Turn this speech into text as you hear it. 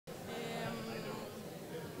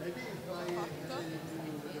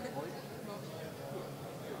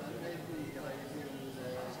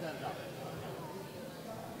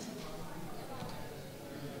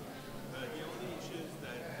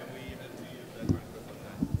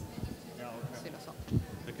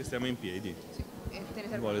Perché stiamo in piedi. Sì.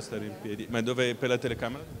 Vuole stare in piedi. Ma dove per la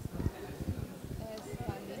telecamera?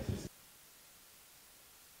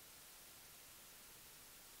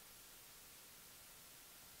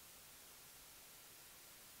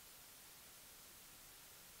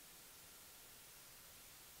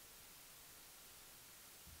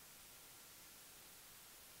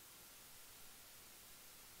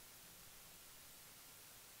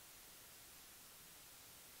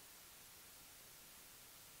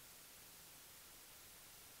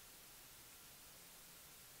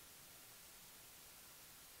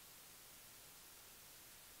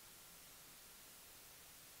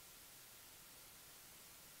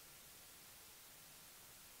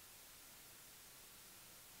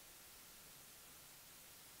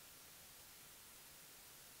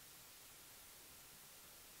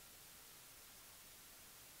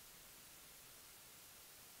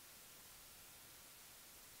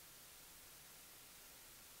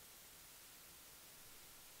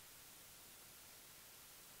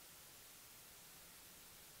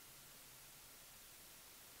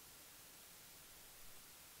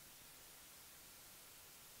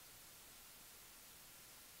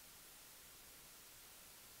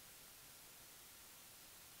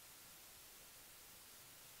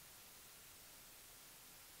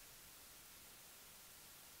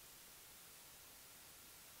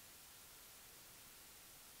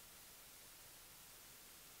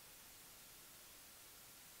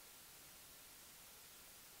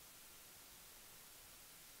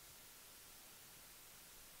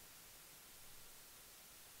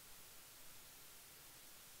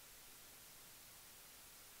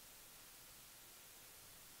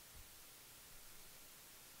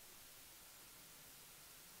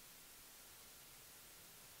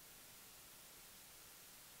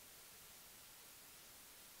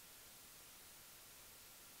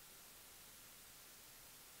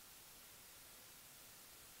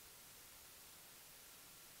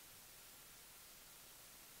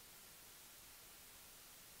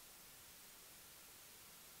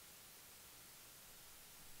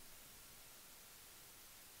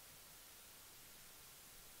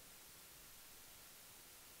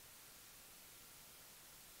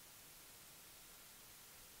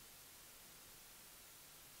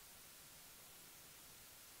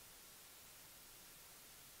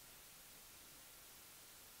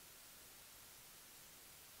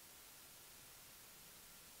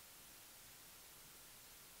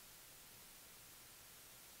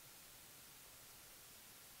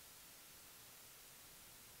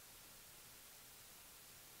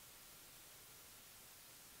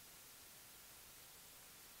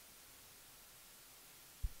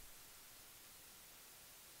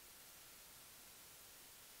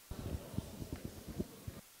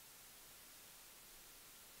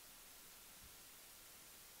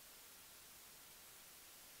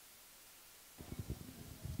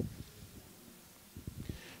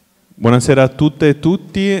 Buonasera a tutte e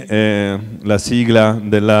tutti, la sigla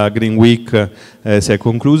della Green Week si è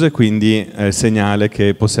conclusa e quindi è il segnale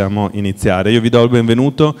che possiamo iniziare. Io vi do il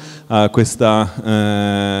benvenuto a questo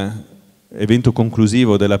evento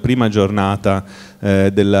conclusivo della prima giornata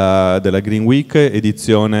della Green Week,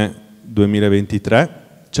 edizione 2023.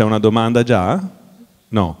 C'è una domanda già?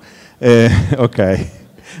 No. Ok,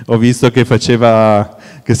 ho visto che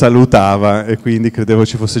salutava e quindi credevo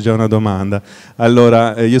ci fosse già una domanda.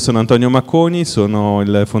 Allora, io sono Antonio Maconi, sono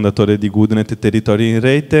il fondatore di Goodnet Territori in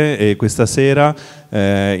Rete e questa sera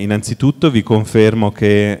innanzitutto vi confermo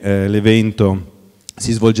che l'evento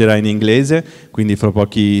si svolgerà in inglese, quindi fra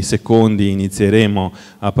pochi secondi inizieremo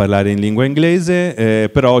a parlare in lingua inglese,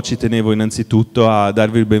 però ci tenevo innanzitutto a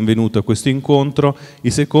darvi il benvenuto a questo incontro,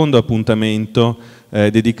 il secondo appuntamento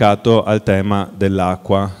dedicato al tema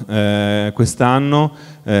dell'acqua. Quest'anno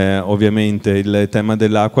ovviamente il tema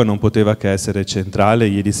dell'acqua non poteva che essere centrale.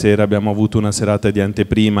 Ieri sera abbiamo avuto una serata di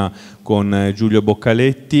anteprima con Giulio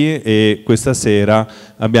Boccaletti e questa sera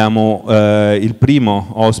abbiamo il primo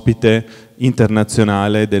ospite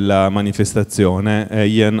internazionale della manifestazione,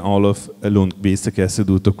 Jan Olof Lundqvist, che è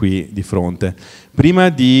seduto qui di fronte. Prima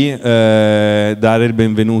di dare il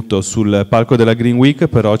benvenuto sul palco della Green Week,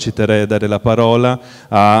 però ci terrei a dare la parola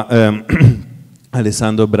a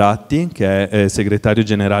Alessandro Bratti, che è segretario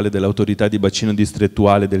generale dell'Autorità di bacino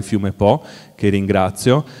distrettuale del fiume Po, che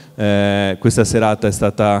ringrazio. Questa serata è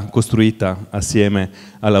stata costruita assieme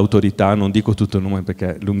all'Autorità, non dico tutto il nome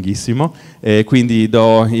perché è lunghissimo, quindi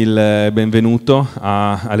do il benvenuto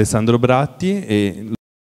a Alessandro Bratti e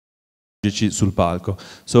sul palco.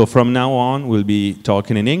 So from now on we'll be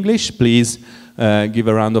talking in English. Please give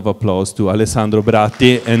a round of applause to Alessandro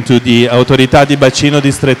Bratti and to the Autorità di bacino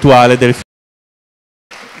distrettuale del fiume.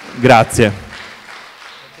 Grazie.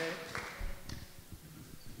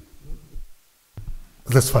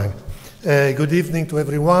 That's fine. Good evening to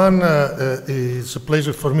everyone. It's a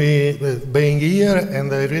pleasure for me being here,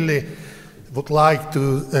 and I really would like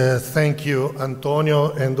to thank you,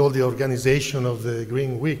 Antonio, and all the organization of the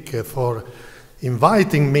Green Week for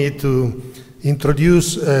inviting me to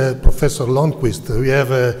introduce Professor Lundqvist. We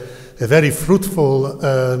have a very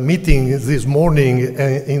fruitful meeting this morning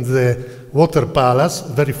in the Water Palace,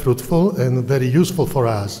 very fruitful and very useful for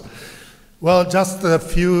us. Well, just a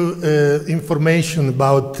few information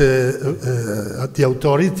about the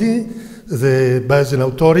authority, the Basin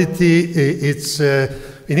Authority. It's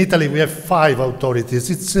in Italy we have 5 authorities.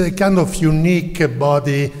 It's a kind of unique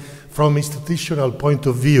body from institutional point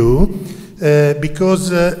of view because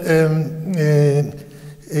the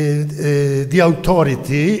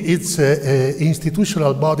authority, it's an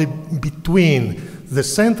institutional body between the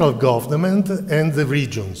central government and the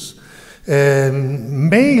regions.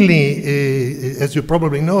 Mainly, as you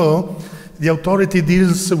probably know, the authority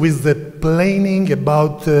deals with the planning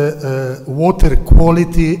about water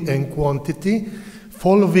quality and quantity,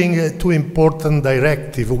 following 2 important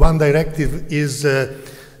directives. One directive is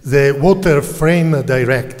the Water Frame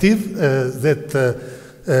Directive that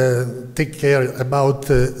take care about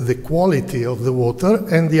the quality of the water,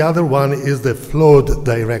 and the other one is the Flood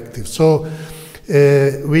Directive. So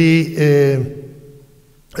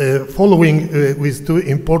following with 2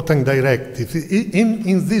 important directives.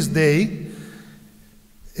 In this day,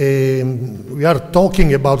 we are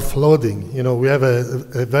talking about flooding. You know, we have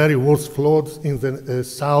a very worse flood in the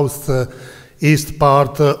southeast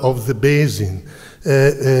part of the basin.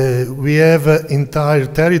 We have entire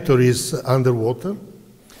territories underwater.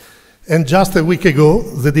 And just a week ago,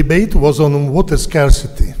 the debate was on water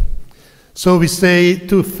scarcity. So we say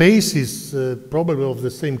 2 faces, probably of the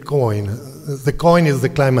same coin. The coin is the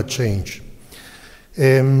climate change.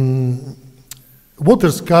 Water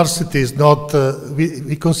scarcity is not,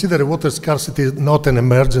 we consider water scarcity not an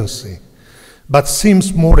emergency, but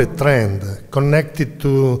seems more a trend connected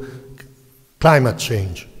to climate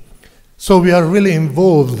change. So we are really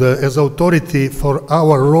involved as authority for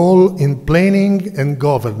our role in planning and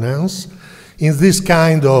governance in this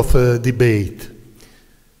kind of debate.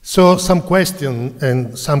 So some question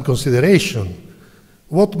and some consideration.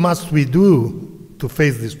 What must we do to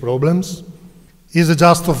face these problems? Is it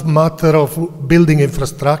just a matter of building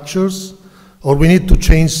infrastructures, or we need to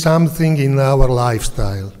change something in our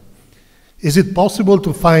lifestyle? Is it possible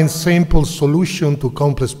to find simple solution to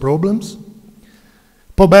complex problems?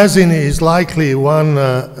 Po Basin is likely one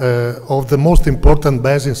of the most important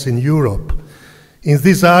basins in Europe. In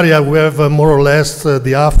this area we have more or less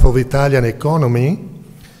the half of Italian economy.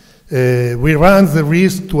 We run the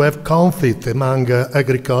risk to have conflict among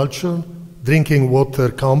agriculture, drinking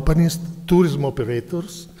water companies, tourism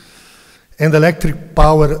operators, and electric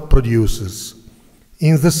power producers.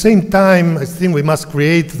 In the same time, I think we must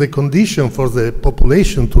create the condition for the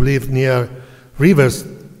population to live near rivers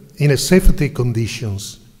in a safety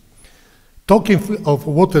conditions. Talking of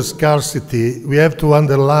water scarcity, we have to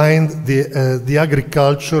underline the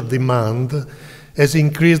agriculture demand has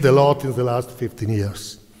increased a lot in the last 15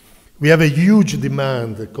 years. We have a huge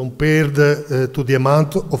demand compared to the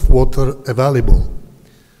amount of water available.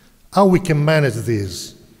 How we can manage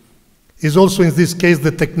this? Is also in this case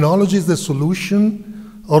the technology is the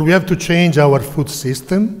solution, or we have to change our food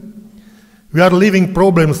system? We are living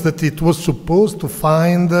problems that it was supposed to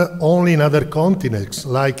find only in other continents,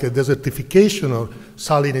 like desertification or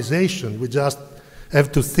salinization. We just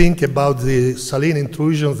have to think about the saline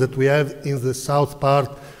intrusions that we have in the south part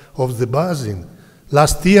of the basin.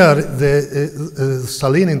 Last year, the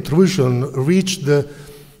saline intrusion reached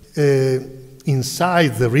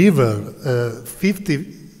inside the river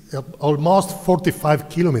almost 45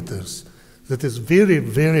 kilometers. That is very,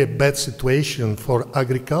 very bad situation for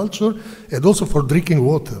agriculture and also for drinking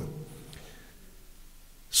water.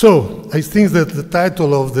 So, I think that the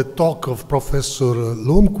title of the talk of Professor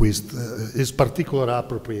Lundqvist is particularly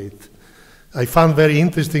appropriate. I found very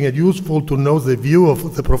interesting and useful to know the view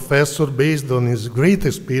of the professor based on his great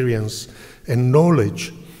experience and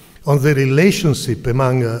knowledge on the relationship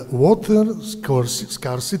among water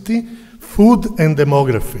scarcity, food and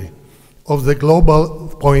demography of the global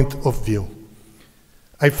point of view.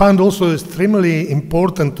 I found also extremely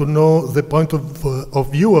important to know the point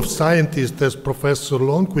of view of scientists as Professor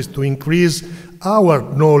Lundqvist to increase our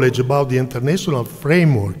knowledge about the international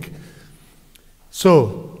framework.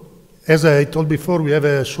 So, as I told before, we have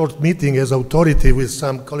a short meeting as Authority with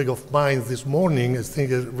some colleague of mine this morning. I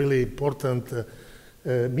think a really important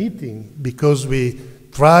meeting because we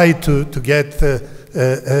try to get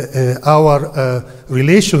our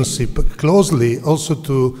relationship closely, also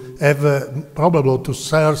to have probably to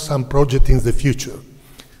share some project in the future.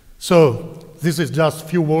 So this is just a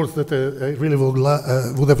few words that I really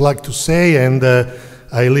would have liked to say, and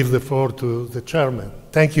I leave the floor to the chairman.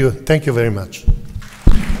 Thank you very much.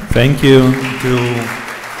 Thank you.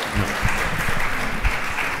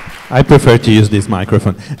 I prefer to use this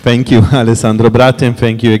microphone. Thank you, Alessandro Bratti, and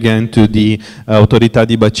thank you again to the Autorità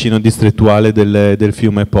di bacino distrettuale del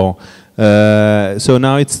fiume Po. So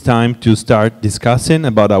now it's time to start discussing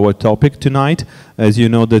about our topic tonight. As you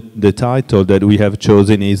know, the title that we have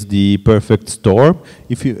chosen is The Perfect Storm.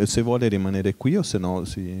 Se vuole rimanere qui o se no,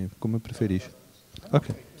 come preferisce.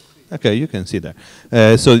 Okay. Okay, you can see there.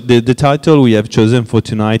 So the title we have chosen for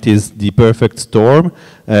tonight is The Perfect Storm,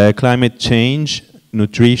 Climate Change,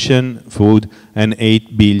 Nutrition, Food, and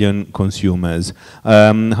 8 billion consumers.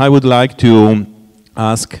 I would like to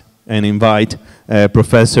ask and invite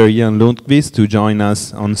Professor Jan Lundqvist to join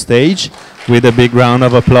us on stage with a big round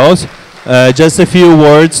of applause. Just a few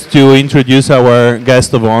words to introduce our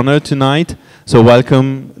guest of honor tonight. So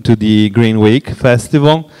welcome to the Green Week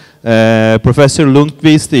Festival. Professor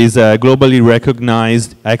Lundqvist is a globally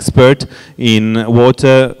recognized expert in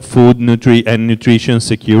water, food, and nutrition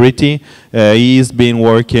security. He's been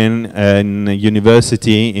working in a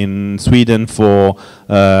university in Sweden for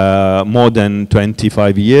more than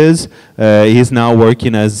 25 years. He's now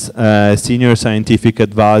working as a senior scientific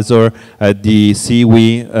advisor at the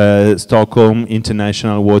SIWI-Stockholm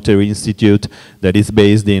International Water Institute that is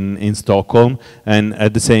based in Stockholm, and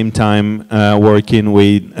at the same time working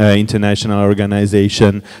with international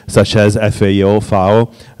organizations such as FAO,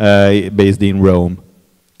 based in Rome.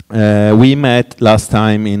 We met last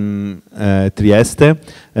time in Trieste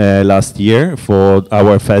last year for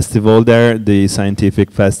our festival there, the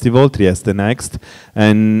scientific festival, Trieste Next,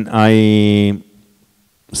 and I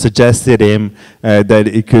suggested him that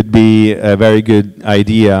it could be a very good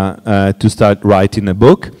idea to start writing a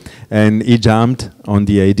book, and he jumped on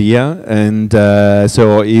the idea, and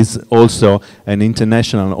so he's also an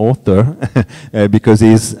international author because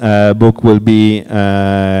his book will be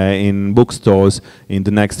in bookstores in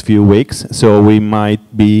the next few weeks, so we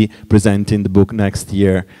might be presenting the book next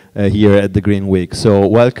year here at the Green Week. So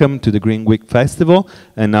welcome to the Green Week Festival,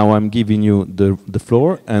 and now I'm giving you the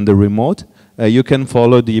floor and the remote. You can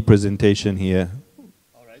follow the presentation here.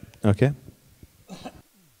 All right. Okay.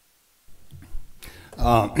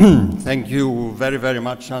 Thank you very, very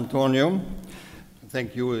much, Antonio.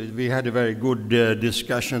 Thank you. We had a very good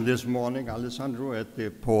discussion this morning, Alessandro, at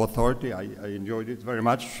the Po Authority. I enjoyed it very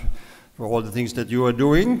much for all the things that you are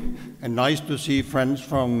doing. And nice to see friends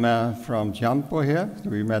from Cibo here.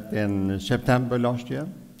 We met in September last year.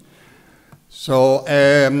 So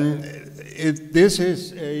this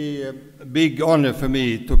is a big honor for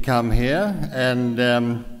me to come here, and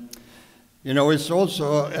you know, it's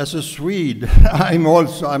also, as a Swede, I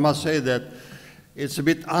must say that it's a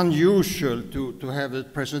bit unusual to have a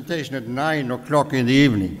presentation at 9 o'clock in the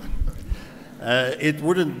evening. It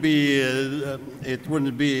wouldn't be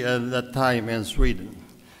that time in Sweden.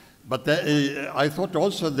 But I thought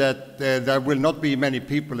also that there will not be many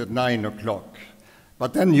people at 9 o'clock.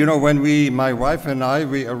 But then, you know, when my wife and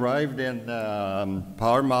we arrived in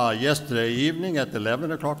Parma yesterday evening at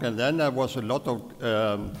 11 o'clock, and then there was a lot of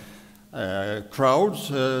crowds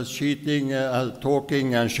cheating,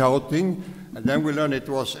 talking and shouting, and then we learned it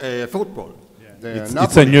was football. Yeah.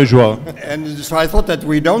 It's unusual. And so I thought that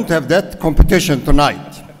we don't have that competition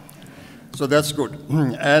tonight. So that's good.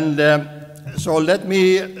 And so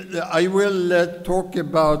I will talk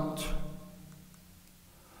about,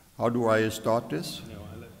 how do I start this?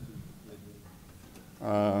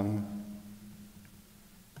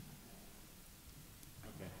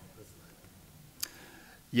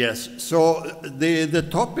 Yes, so the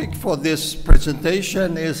topic for this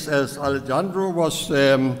presentation is, as Alessandro was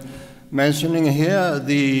mentioning here,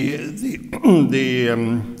 the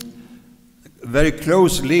very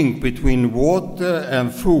close link between water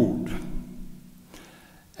and food.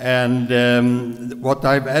 And what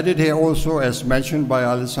I've added here also, as mentioned by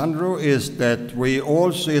Alessandro, is that we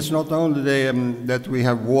also, it's not only that we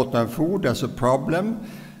have water and food as a problem,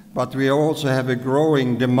 but we also have a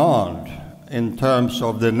growing demand in terms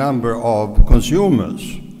of the number of consumers.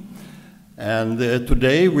 And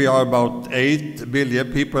today we are about 8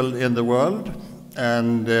 billion people in the world,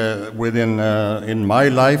 and in my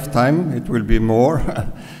lifetime it will be more.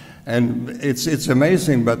 And it's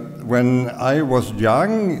amazing, but when I was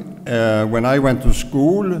young, when I went to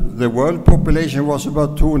school, the world population was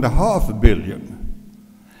about 2.5 billion.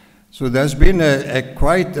 So there's been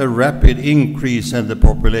quite a rapid increase in the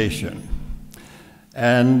population.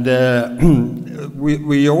 And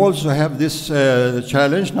we also have this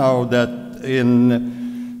challenge now that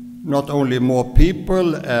in not only more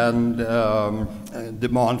people and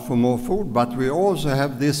demand for more food, but we also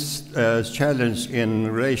have this challenge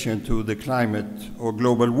in relation to the climate or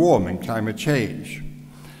global warming, climate change.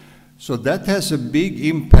 So that has a big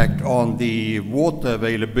impact on the water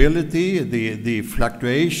availability, the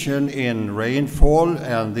fluctuation in rainfall,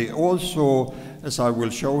 and also, as I will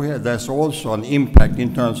show here, there's also an impact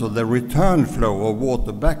in terms of the return flow of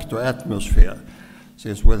water back to atmosphere.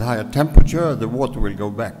 Since with higher temperature, the water will go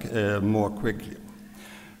back more quickly.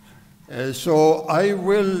 So I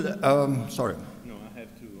will, sorry. No, I have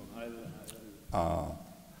to.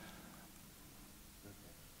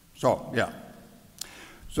 So, yeah.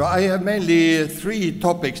 So I have mainly 3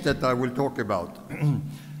 topics that I will talk about.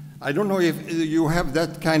 I don't know if you have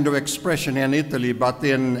that kind of expression in Italy, but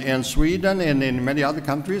in Sweden and in many other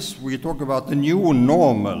countries, we talk about the new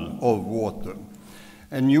normal of water.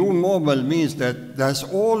 A new normal means that there's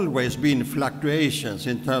always been fluctuations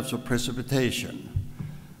in terms of precipitation.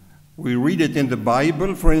 We read it in the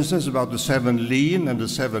Bible, for instance, about the 7 lean and the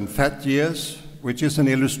 7 fat years, which is an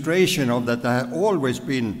illustration of that there have always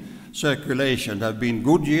been circulation. There have been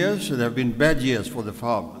good years and there have been bad years for the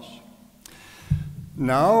farmers.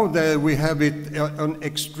 Now we have it on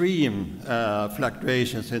extreme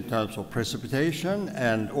fluctuations in terms of precipitation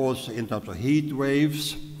and also in terms of heat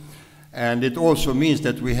waves. And it also means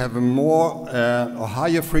that we have a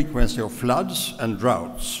higher frequency of floods and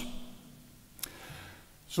droughts.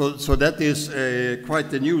 So that is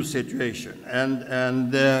quite a new situation.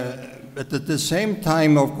 But at the same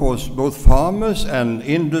time, of course, both farmers and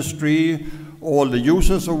industry, all the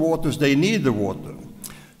users of waters, they need the water.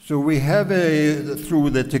 So we have, through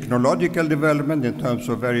the technological development in terms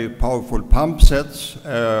of very powerful pump sets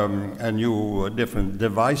and new different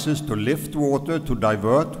devices to lift water, to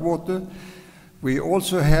divert water, we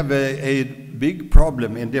also have a big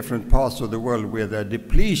problem in different parts of the world with a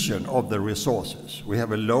depletion of the resources. We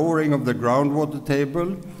have a lowering of the groundwater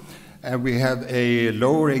table, and we have a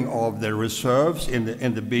lowering of the reserves in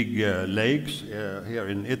the big lakes here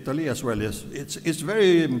in Italy, as well as it's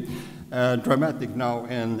very dramatic now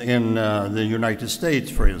in the United States,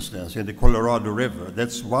 for instance, in the Colorado River.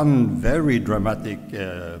 That's one very dramatic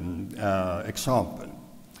example.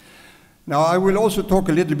 Now, I will also talk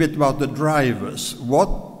a little bit about the drivers.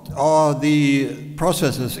 What are the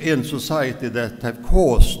processes in society that have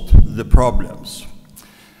caused the problems?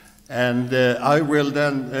 And I will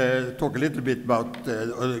then talk a little bit about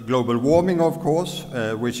global warming, of course,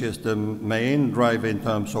 which is the main driver in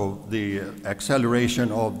terms of the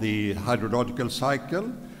acceleration of the hydrological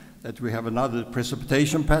cycle, that we have another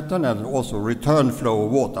precipitation pattern and also return flow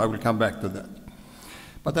of water. I will come back to that.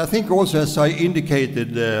 But I think also, as I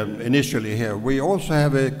indicated initially here, we also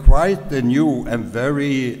have quite a new and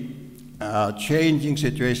very changing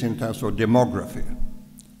situation in terms of demography.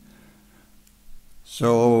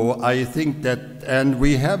 So I think that, and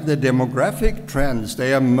we have the demographic trends,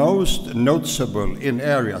 they are most noticeable in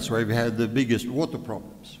areas where we have the biggest water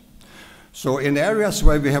problems. So in areas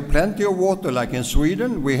where we have plenty of water, like in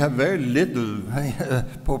Sweden, we have very little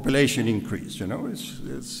population increase, you know,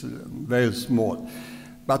 it's very small.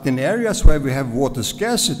 But in areas where we have water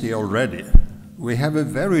scarcity already, we have a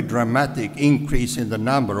very dramatic increase in the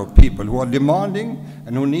number of people who are demanding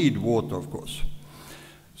and who need water, of course.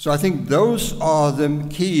 So I think those are the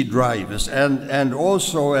key drivers, and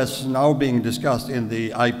also, as now being discussed in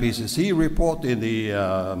the IPCC report, in the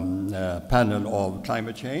panel of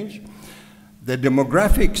climate change, the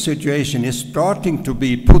demographic situation is starting to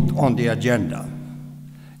be put on the agenda.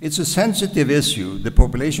 It's a sensitive issue. The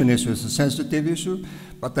population issue is a sensitive issue,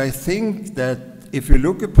 but I think that if you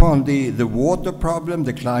look upon the water problem,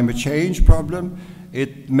 the climate change problem,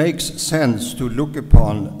 it makes sense to look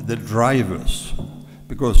upon the drivers,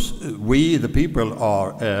 because we, the people,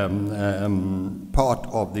 are part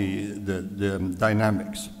of the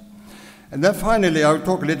dynamics. And then finally, I'll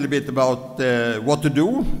talk a little bit about what to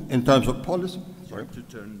do in terms of policy. Sorry? To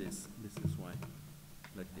turn this is why,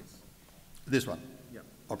 like this. This one? Yeah.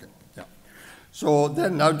 Okay, yeah. So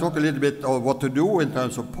then I'll talk a little bit of what to do in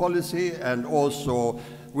terms of policy, and also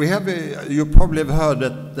we have you probably have heard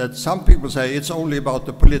that some people say it's only about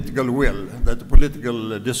the political will, that the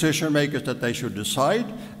political decision makers, that they should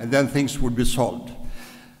decide, and then things would be solved.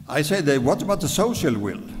 I say that what about the social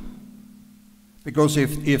will? Because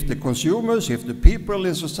if the consumers, if the people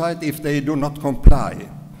in society, if they do not comply,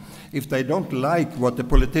 if they don't like what the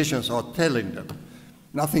politicians are telling them,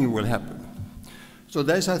 nothing will happen. So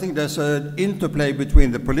I think there's an interplay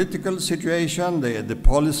between the political situation, the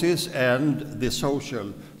policies, and the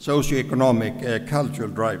socio-economic, cultural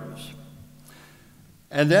drivers.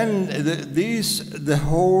 And then the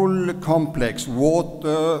whole complex,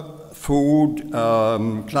 water, food,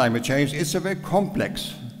 climate change, it's a very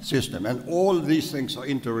complex system, and all these things are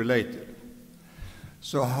interrelated.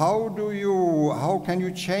 So how can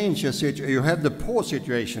you change a situation? You have the poor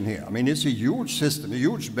situation here. I mean, it's a huge system, a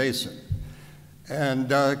huge basin.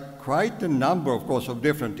 And quite a number, of course, of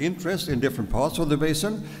different interests in different parts of the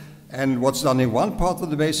basin. And what's done in one part of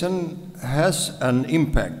the basin has an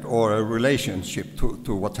impact or a relationship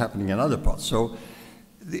to what's happening in other parts. So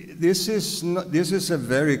this is a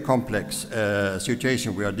very complex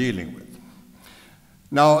situation we are dealing with.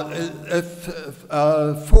 Now,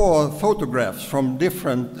 4 photographs from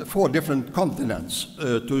 4 different continents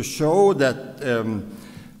to show that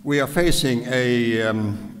we are facing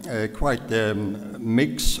quite a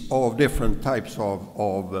mix of different types of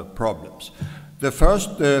problems. The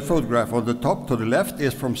first photograph on the top to the left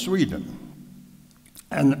is from Sweden.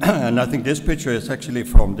 And I think this picture is actually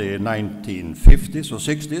from the 1950s or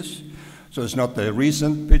 60s. So it's not a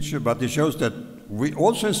recent picture, but it shows that we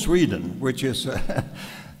also in Sweden, which is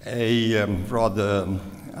a rather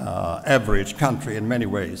average country in many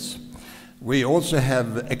ways, we also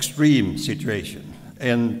have extreme situation.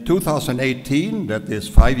 In 2018, that is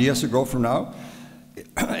 5 years ago from now,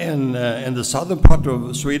 in the southern part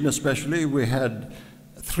of Sweden especially, we had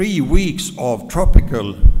 3 weeks of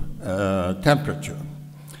tropical temperature.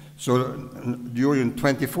 So during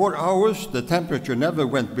 24 hours, the temperature never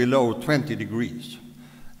went below 20 degrees.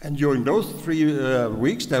 And during those 3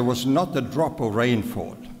 weeks, there was not a drop of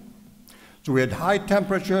rainfall. So we had high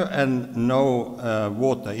temperature and no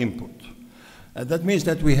water input. And that means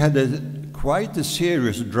that we had quite a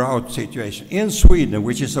serious drought situation in Sweden,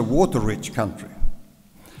 which is a water-rich country.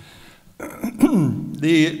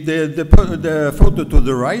 The photo to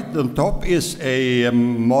the right on top is a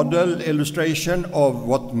model illustration of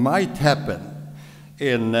what might happen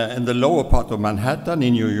in the lower part of Manhattan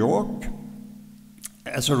in New York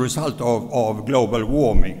as a result of global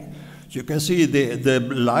warming. So you can see the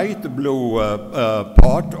light blue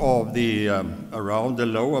part of around the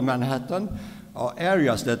lower Manhattan are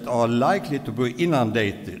areas that are likely to be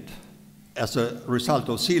inundated as a result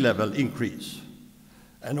of sea level increase,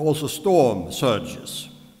 and also storm surges.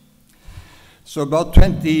 So about I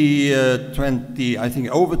think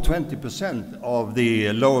over 20% of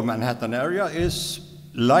the lower Manhattan area is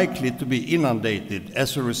likely to be inundated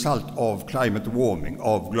as a result of climate warming,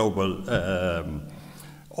 of global,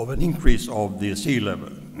 of an increase of the sea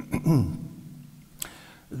level.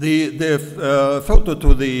 The photo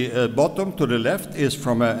to the bottom, to the left, is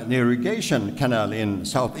from an irrigation canal in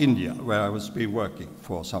South India, where I was been working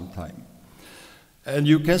for some time. And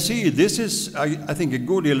you can see this is, I think, a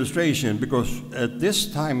good illustration, because at this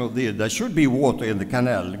time of the year, there should be water in the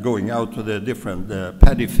canal going out to the different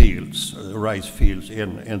paddy fields, rice fields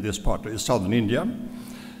in this part of southern India.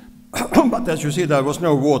 But as you see, there was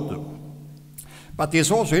no water. But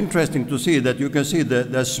it's also interesting to see that you can see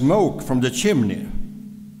the smoke from the chimney.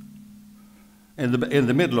 In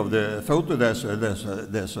the middle of the photo,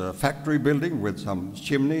 there's a factory building with some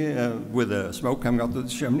chimney, with the smoke coming out of the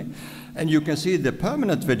chimney. And you can see the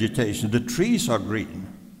permanent vegetation, the trees are green.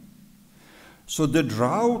 So the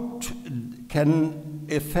drought can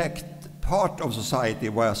affect part of society,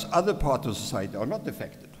 whereas other parts of society are not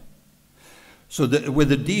affected. So with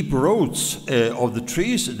the deep roots of the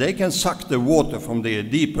trees, they can suck the water from the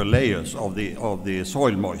deeper layers of the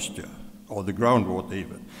soil moisture, or the groundwater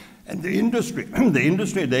even. And the industry,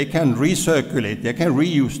 they can recirculate, they can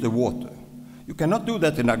reuse the water. You cannot do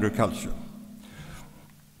that in agriculture.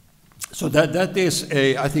 So that is,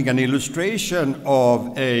 I think, an illustration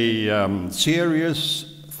of a serious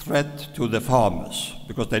threat to the farmers,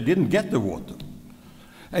 because they didn't get the water.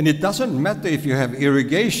 And it doesn't matter if you have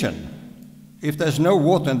irrigation, if there's no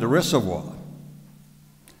water in the reservoir.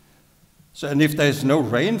 So, and if there's no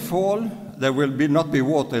rainfall, there will not be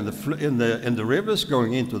water in the rivers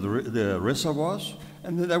going into the reservoirs,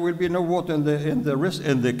 and there will be no water in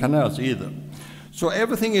the canals either. So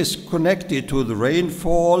everything is connected to the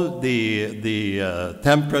rainfall, the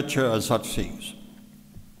temperature, and such things.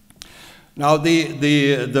 Now,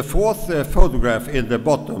 the fourth photograph in the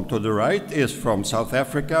bottom to the right is from South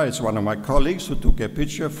Africa. It's one of my colleagues who took a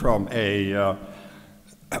picture from a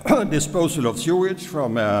disposal of sewage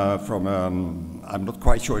from I'm not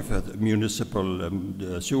quite sure if it's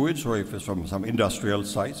municipal sewage or if it's from some industrial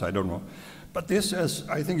sites, I don't know. But this, as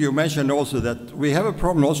I think you mentioned also, that we have a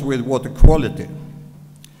problem also with water quality.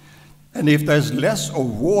 And if there's less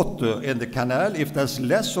of water in the canal, if there's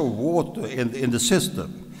less of water in the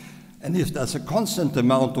system, and if there's a constant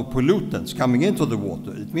amount of pollutants coming into the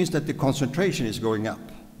water, it means that the concentration is going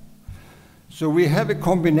up. So we have a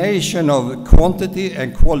combination of quantity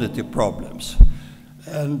and quality problems,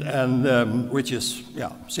 and which is,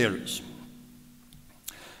 yeah, serious.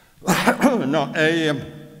 No,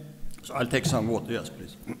 so I'll take some water, yes,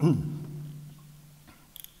 please.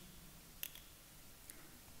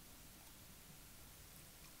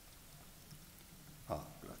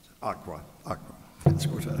 Aqua. That's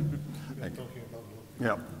good. Thank you.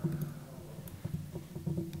 Yeah.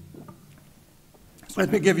 So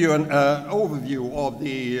let me give you an overview of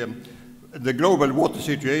the global water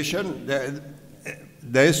situation.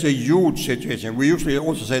 There is a huge situation. We usually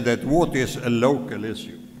also say that water is a local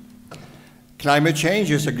issue. Climate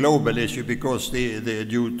change is a global issue because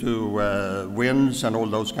due to winds and all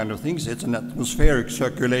those kind of things, it's an atmospheric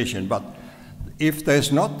circulation. But if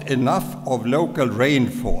there's not enough of local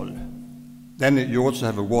rainfall, then you also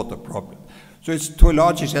have a water problem. So it's to a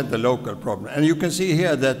large extent a local problem. And you can see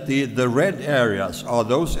here that the red areas are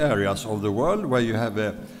those areas of the world where you have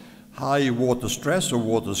a high water stress or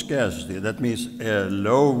water scarcity. That means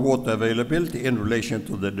low water availability in relation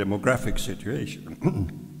to the demographic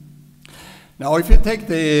situation. Now, if you take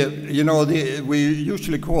we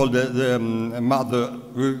usually call the mother,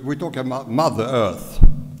 we talk about Mother Earth,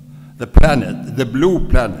 the planet, the blue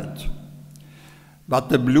planet. But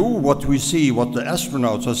the blue, what we see, what the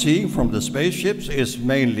astronauts are seeing from the spaceships is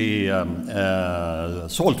mainly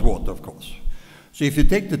salt water, of course. So if you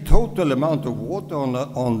take the total amount of water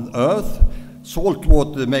on Earth, salt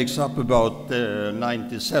water makes up about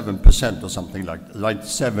 97% or something like that,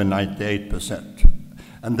 97, 98%.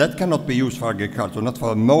 And that cannot be used for agriculture, not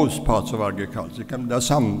for most parts of agriculture. There are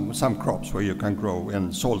some crops where you can grow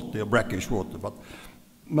in salty or brackish water, but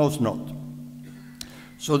most not.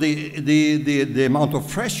 So the amount of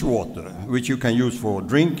fresh water, which you can use for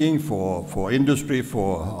drinking, for industry,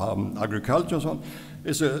 for agriculture and so on,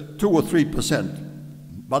 is 2 or 3%.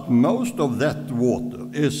 But most of that water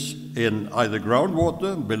is in either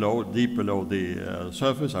groundwater, deep below the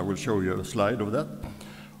surface. I will show you a slide of that.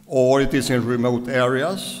 Or it is in remote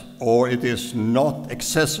areas, or it is not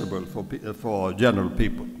accessible for general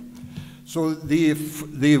people. So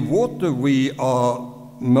the water we are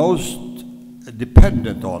most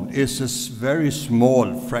dependent on is a very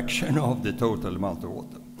small fraction of the total amount of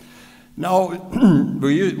water. Now,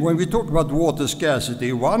 when we talk about water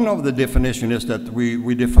scarcity, one of the definitions is that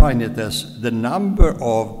we define it as the number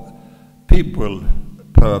of people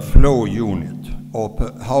per flow unit, or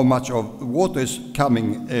how much of water is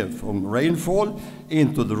coming from rainfall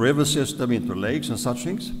into the river system, into lakes and such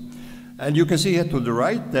things. And you can see here to the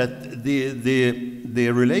right that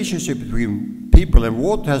the relationship between people and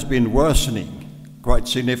water has been worsening quite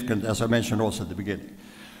significant, as I mentioned also at the beginning.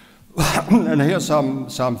 And here's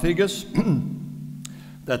some figures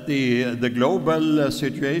that the global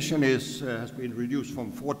situation has been reduced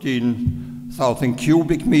from 14,000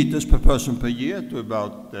 cubic meters per person per year to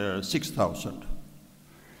about 6,000.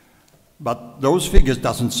 But those figures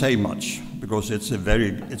doesn't say much because it's a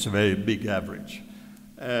very big average.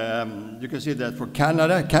 You can see that for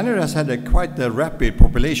Canada has had quite a rapid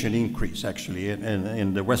population increase actually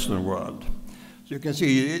in the Western world. So you can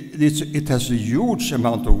see it has a huge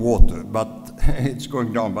amount of water, but it's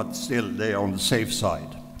going down, but still they are on the safe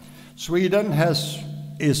side. Sweden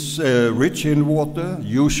is rich in water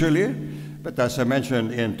usually, but as I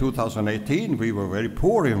mentioned in 2018 we were very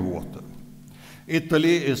poor in water.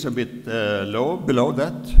 Italy is a bit below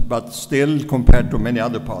that, but still compared to many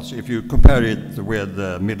other parts. If you compare it with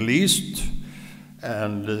the Middle East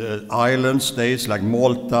and island states like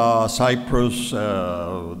Malta, Cyprus,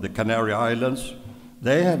 the Canary Islands,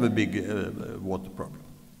 they have a big water problem.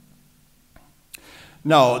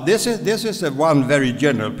 Now, this is one very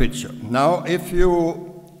general picture. Now,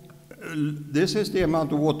 this is the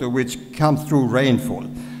amount of water which comes through rainfall.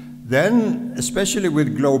 Then, especially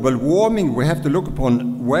with global warming, we have to look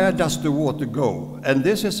upon where does the water go. And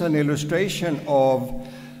this is an illustration of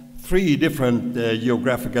 3 different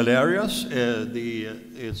geographical areas.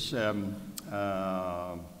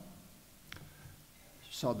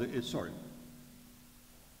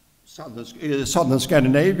 southern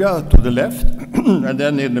Scandinavia to the left, and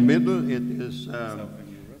then in the middle it is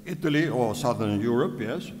Italy or southern Europe,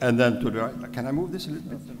 yes, and then to the right. Can I move this a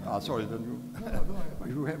little bit? Sorry,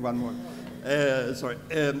 you have one more. Sorry,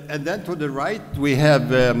 and then to the right we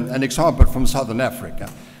have an example from southern Africa.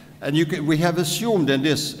 And we have assumed in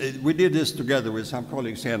this, we did this together with some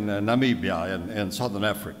colleagues in Namibia and southern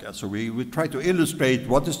Africa. So we try to illustrate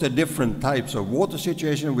what is the different types of water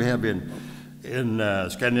situation we have in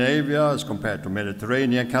Scandinavia as compared to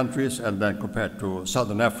Mediterranean countries and then compared to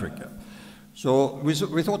southern Africa. So we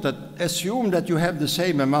thought that assume that you have the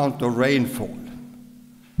same amount of rainfall.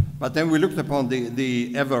 But then we looked upon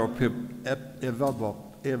the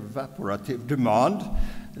evaporative demand.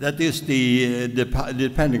 That is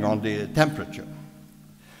depending on the temperature.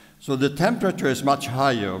 So the temperature is much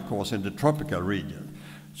higher, of course, in the tropical region.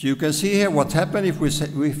 So you can see here what happens if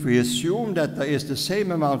we assume that there is the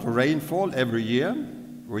same amount of rainfall every year,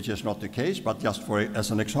 which is not the case, but just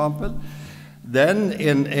as an example. Then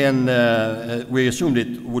we assumed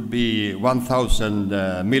it would be 1,000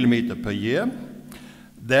 millimeter per year.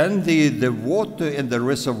 Then the water in the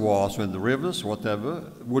reservoirs, in the rivers, whatever,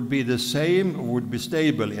 would be the same, would be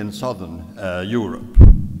stable in southern Europe.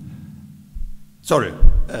 Sorry,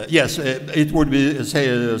 yes, it would be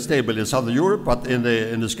stable in southern Europe, but in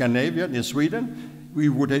the Scandinavian, in Sweden, we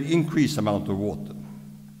would have increased amount of water.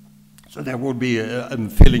 So there would be a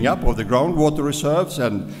filling up of the groundwater reserves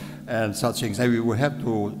and such things. And we would have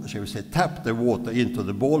to, shall we say, tap the water into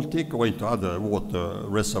the Baltic or into other water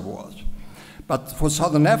reservoirs. But for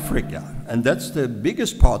southern Africa, and that's the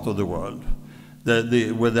biggest part of the world, with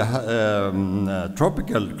the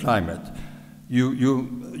tropical climate, you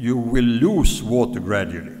will lose water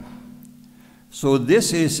gradually. So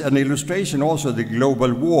this is an illustration also of the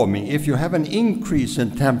global warming. If you have an increase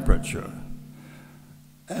in temperature,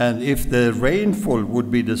 and if the rainfall would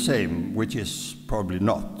be the same, which is probably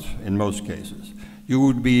not in most cases, you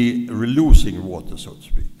would be losing water, so to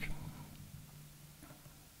speak.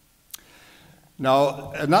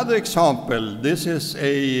 Now, another example, this is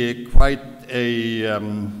quite a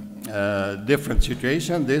different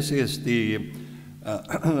situation. This is the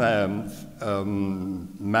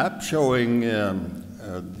map showing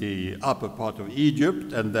the upper part of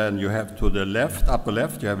Egypt, and then you have to the left, upper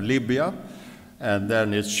left, you have Libya, and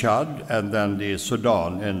then it's Chad, and then the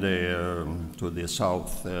Sudan to the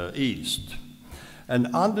southeast. And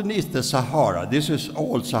underneath the Sahara, this is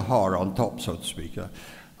all Sahara on top, so to speak.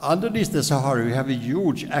 Underneath the Sahara, we have a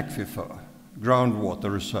huge aquifer, groundwater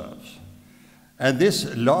reserves. And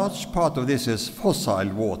this large part of this is fossil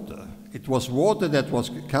water. It was water that was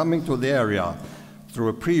coming to the area through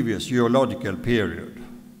a previous geological period.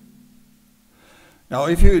 Now,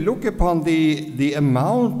 if you look upon the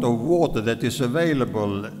amount of water that is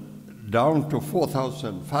available down to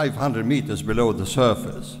 4,500 meters below the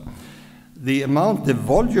surface, the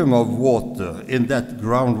volume of water in that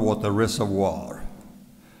groundwater reservoir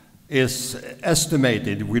is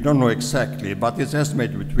estimated, we don't know exactly, but it's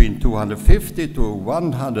estimated between 250 to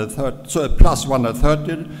 130, so plus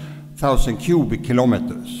 130,000 cubic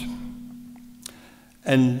kilometers.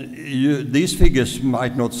 And these figures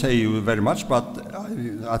might not say you very much, but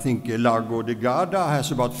I think Lago de Garda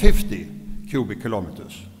has about 50 cubic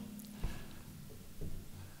kilometers.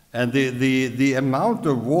 And the amount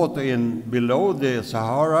of water below the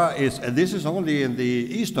Sahara this is only in the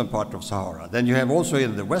eastern part of Sahara. Then you have also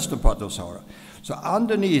in the western part of Sahara. So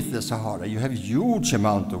underneath the Sahara, you have a huge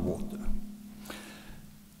amount of water.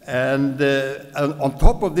 And on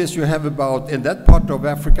top of this, you have in that part of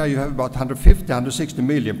Africa, you have about 150, 160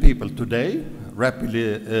 million people today,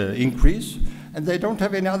 rapidly increase, and they don't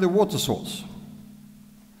have any other water source.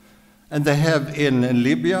 And they have in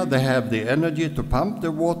Libya, they have the energy to pump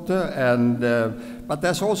the water, but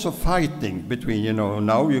there's also fighting between,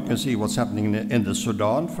 now you can see what's happening in the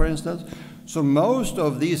Sudan, for instance. So most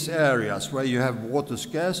of these areas where you have water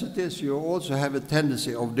scarcities, you also have a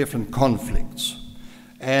tendency of different conflicts.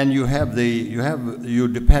 And you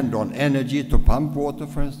depend on energy to pump water,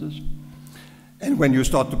 for instance. And when you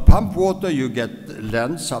start to pump water, you get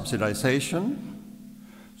land subsidization.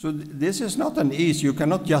 So this is not an easy, you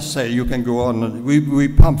cannot just say you can go on, we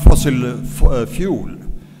pump fossil fuel,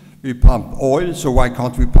 we pump oil, so why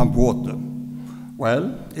can't we pump water?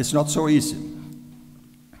 Well, it's not so easy.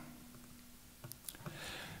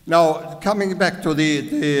 Now, coming back to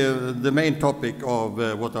the main topic of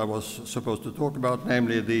what I was supposed to talk about,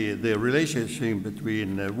 namely the relationship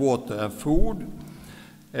between water and food.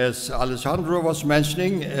 As Alessandro was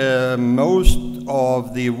mentioning, most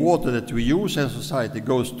of the water that we use in society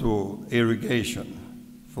goes to irrigation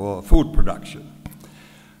for food production.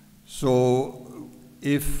 So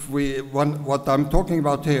what I'm talking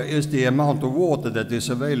about here is the amount of water that is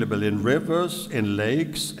available in rivers, in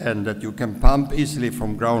lakes, and that you can pump easily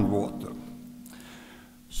from groundwater.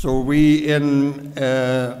 So this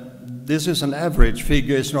is an average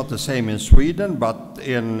figure. It's not the same in Sweden, but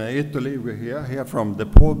in Italy, we're here from the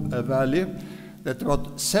Po Valley, that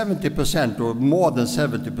about 70% or more than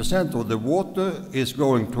 70% of the water is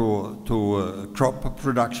going to crop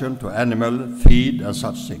production, to animal feed and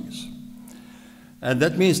such things. And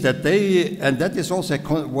that means that that is also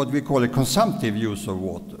what we call a consumptive use of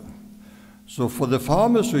water. So for the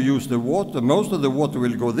farmers who use the water, most of the water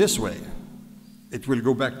will go this way. It will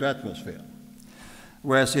go back to atmosphere.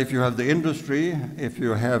 Whereas if you have the industry, if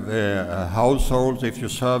you have households, if you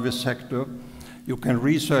service sector, you can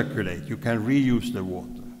recirculate, you can reuse the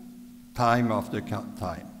water, time after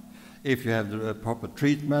time, if you have the proper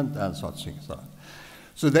treatment and such things.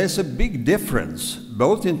 So there's a big difference,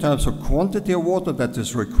 both in terms of quantity of water that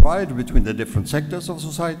is required between the different sectors of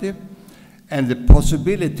society, and the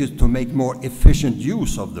possibility to make more efficient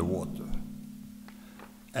use of the water.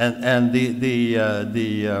 And the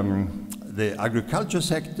agriculture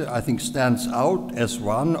sector, I think, stands out as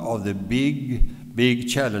one of the big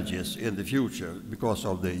challenges in the future because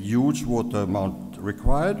of the huge water amount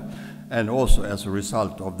required, and also as a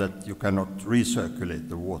result of that you cannot recirculate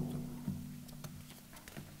the water.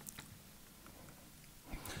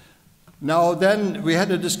 Now then, we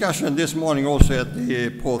had a discussion this morning also at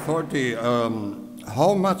the Authority,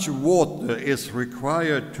 how much water is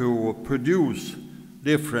required to produce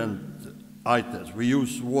different items. We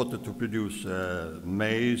use water to produce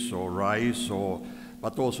maize or rice,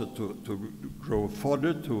 but also to grow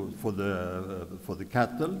fodder for the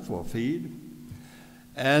cattle, for feed.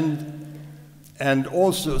 And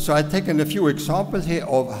also, so I've taken a few examples here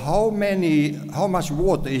of how much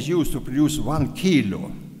water is used to produce 1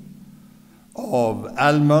 kilo of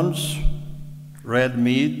almonds, red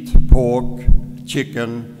meat, pork,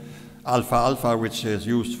 chicken, alfalfa, which is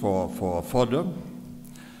used for fodder.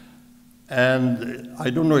 And I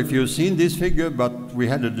don't know if you've seen this figure, but we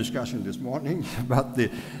had a discussion this morning about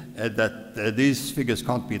that these figures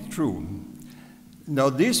can't be true. Now,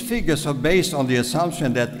 these figures are based on the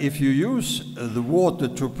assumption that if you use the water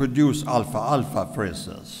to produce alfalfa, for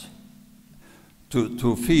instance,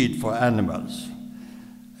 to feed for animals,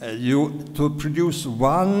 to produce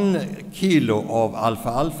 1 kilo of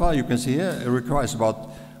alfalfa, you can see here, it requires about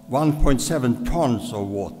 1.7 tons of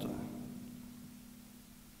water.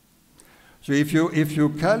 So if you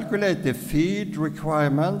calculate the feed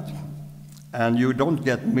requirement, and you don't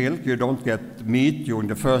get milk, you don't get meat during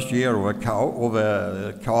the first year of a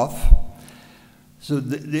calf, so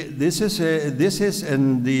this is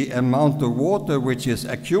the amount of water which is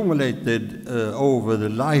accumulated over the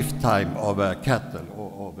lifetime of a cattle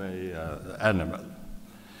or of a animal.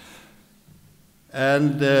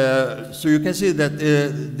 And so you can see that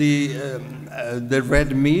the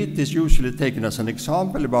red meat is usually taken as an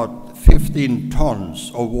example, about 15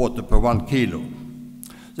 tons of water per 1 kilo.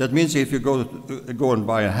 That means if you go and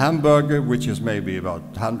buy a hamburger, which is maybe about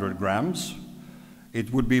 100 grams,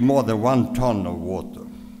 it would be more than 1 ton of water,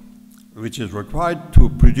 which is required to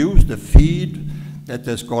produce the feed that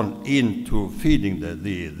has gone into feeding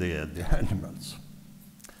the animals.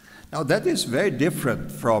 Now that is very different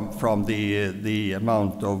from the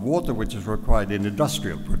amount of water which is required in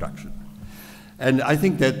industrial production. And I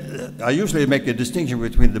think that I usually make a distinction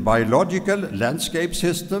between the biological landscape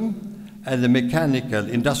system and the mechanical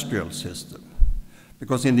industrial system.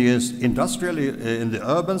 Because in the in the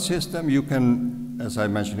urban system, you can, as I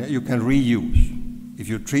mentioned here, you can reuse. If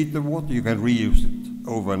you treat the water, you can reuse it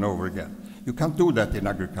over and over again. You can't do that in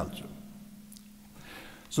agriculture.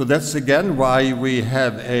 So that's again why we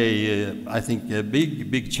have I think a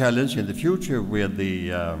big challenge in the future with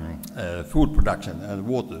the food production and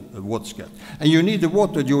water scarcity. And you need the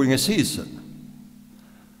water during a season.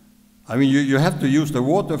 I mean, you have to use the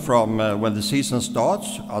water from when the season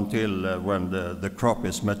starts until when the crop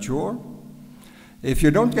is mature. If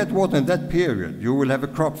you don't get water in that period, you will have a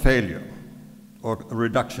crop failure or a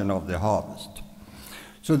reduction of the harvest.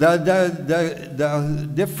 So there are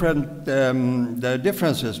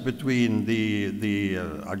differences between the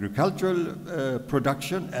agricultural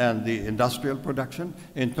production and the industrial production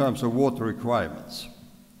in terms of water requirements.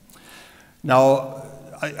 Now,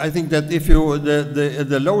 I think that if you,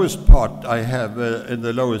 the lowest part I have, in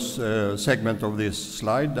the lowest segment of this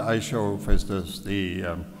slide, I show, for instance, the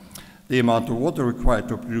amount of water required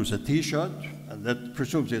to produce a T-shirt, and that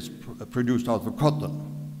presumes it's produced out of cotton.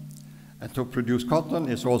 And to produce cotton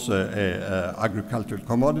is also an agricultural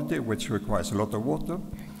commodity which requires a lot of water.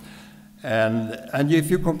 And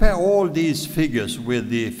if you compare all these figures with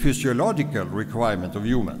the physiological requirement of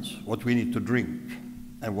humans, what we need to drink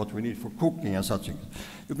and what we need for cooking and such things,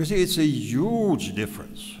 you can see it's a huge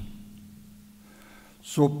difference.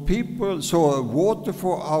 So water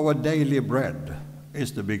for our daily bread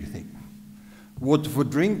is the big thing. Water for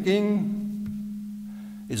drinking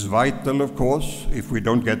is vital, of course. If we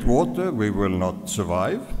don't get water, we will not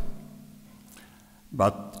survive.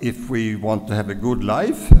 But if we want to have a good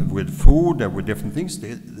life with food and with different things,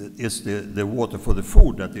 it's the water for the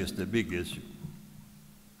food that is the big issue.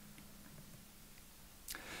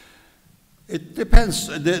 It depends.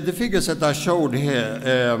 The figures that I showed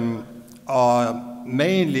here are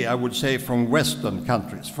mainly, I would say, from Western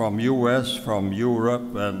countries, from US, from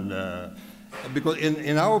Europe, and because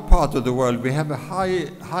in our part of the world we have a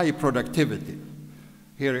high productivity.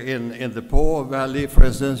 Here in the Po Valley, for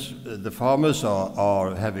instance, the farmers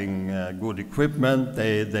are having good equipment.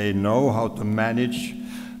 They know how to manage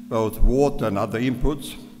both water and other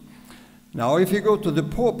inputs. Now, if you go to the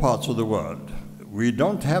poor parts of the world, we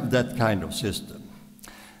don't have that kind of system.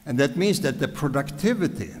 And that means that the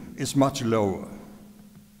productivity is much lower.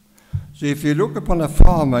 So if you look upon a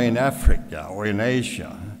farmer in Africa or in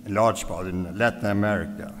Asia, in large part in Latin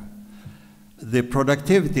America, the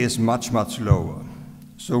productivity is much, much lower.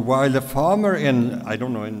 So while a farmer in, I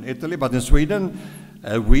don't know in Italy, but in Sweden,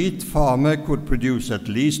 a wheat farmer could produce at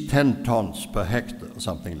least 10 tons per hectare, or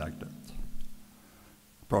something like that.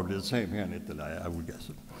 Probably the same here in Italy, I would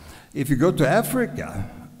guess. If you go to Africa,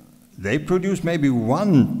 they produce maybe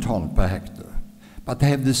 1 ton per hectare, but they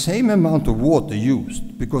have the same amount of water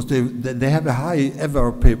used because they have a high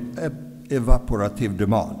evaporative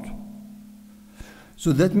demand.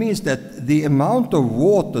 So that means that the amount of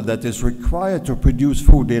water that is required to produce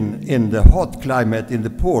food in the hot climate in the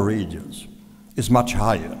poor regions is much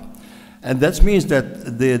higher. And that means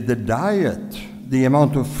that the diet, the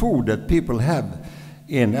amount of food that people have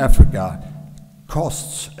in Africa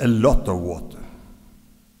costs a lot of water.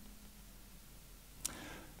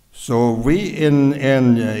 So we in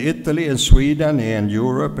Italy, in Sweden, in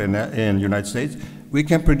Europe, in the United States, we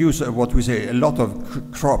can produce what we say a lot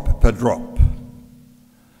of crop per drop.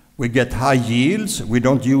 We get high yields, we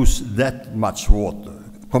don't use that much water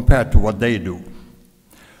compared to what they do.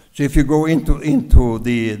 So if you go into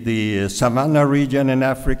the savanna region in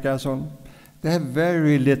Africa, so they have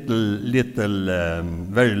very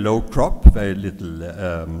very low crop, very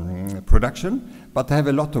little production, but they have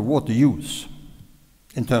a lot of water use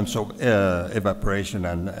in terms of evaporation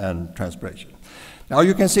and transpiration. Now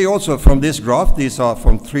you can see also from this graph, these are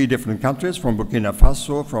from 3 different countries, from Burkina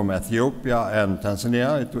Faso, from Ethiopia and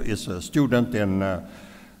Tanzania. It is a student in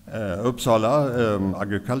Uppsala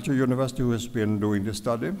Agriculture University who has been doing this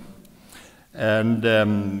study.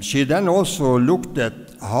 And she then also looked at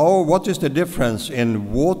what is the difference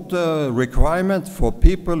in water requirement for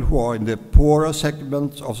people who are in the poorer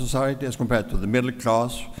segments of society as compared to the middle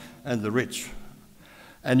class and the rich.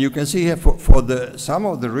 And you can see here for some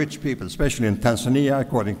of the rich people, especially in Tanzania,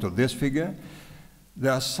 according to this figure,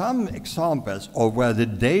 there are some examples of where the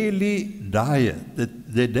daily diet,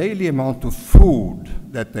 the daily amount of food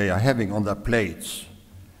that they are having on their plates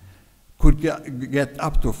could get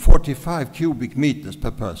up to 45 cubic meters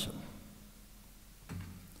per person.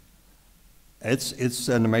 It's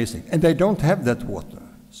an amazing, and they don't have that water.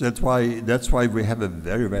 So that's why we have a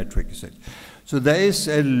very, very tricky situation. So there is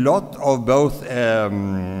a lot of both,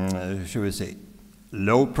 should we say,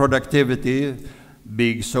 low productivity,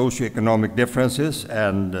 big socioeconomic differences,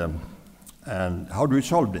 and how do we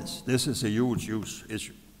solve this? This is a huge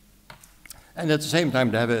issue. And at the same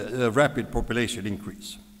time, they have a rapid population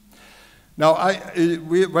increase. Now,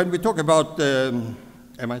 when we talk about,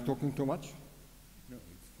 am I talking too much?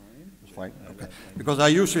 Fine. Okay. Because I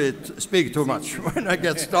usually speak too much when I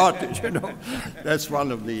get started, you know. That's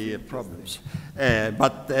one of the problems.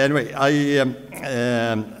 But anyway,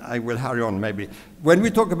 I will hurry on maybe. When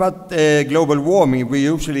we talk about global warming, we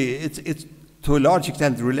usually, it's to a large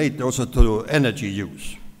extent related also to energy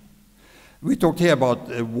use. We talk here about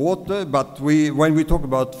water, but when we talk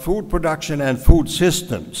about food production and food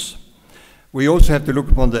systems, we also have to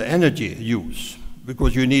look upon the energy use.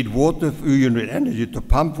 Because you need water, you need energy to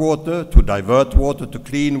pump water, to divert water, to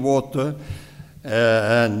clean water,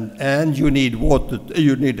 and you need water.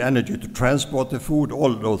 You need energy to transport the food,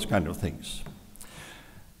 all those kind of things.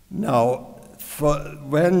 Now,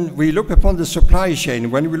 when we look upon the supply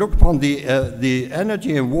chain, when we look upon the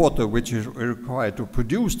energy and water which is required to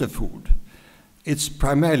produce the food, it's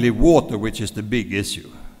primarily water which is the big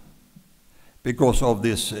issue because of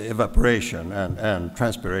this evaporation and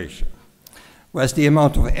transpiration. whereas the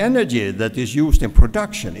amount of energy that is used in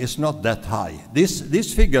production is not that high.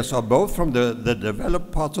 These figures are both from the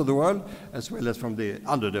developed parts of the world as well as from the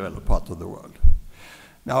underdeveloped parts of the world.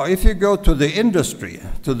 Now, if you go to the industry,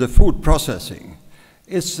 to the food processing,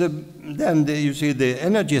 then you see the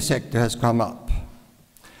energy sector has come up.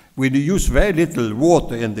 We use very little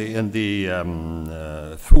water in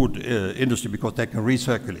the food industry because they can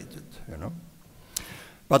recirculate it, you know.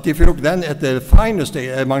 But if you look then at the finest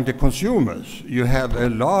among the consumers, you have a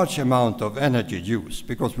large amount of energy use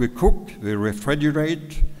because we cook, we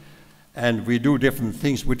refrigerate, and we do different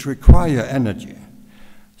things which require energy.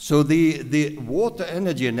 So the water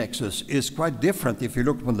energy nexus is quite different if you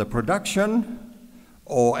look on the production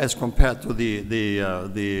or as compared to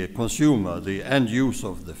the consumer, the end use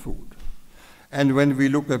of the food. And when we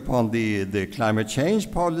look upon the climate change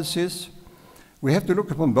policies, we have to look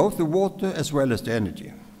upon both the water as well as the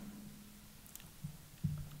energy.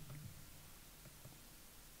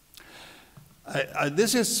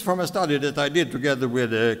 This is from a study that I did together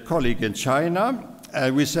with a colleague in China.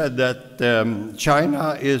 We said that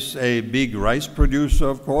China is a big rice producer,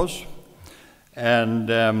 of course, and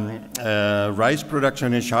rice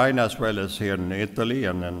production in China, as well as here in Italy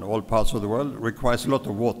and in all parts of the world, requires a lot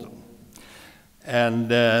of water. And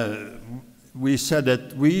we said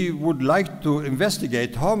that we would like to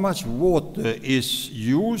investigate how much water is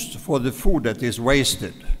used for the food that is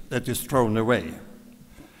wasted, that is thrown away.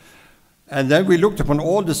 And then we looked upon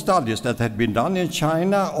all the studies that had been done in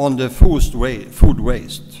China on the food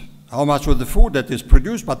waste. How much of the food that is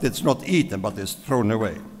produced, but it's not eaten, but it's thrown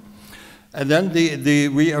away. And then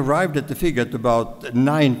we arrived at the figure at about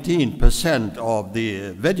 19% of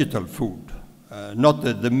the vegetable food, not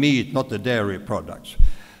the meat, not the dairy products,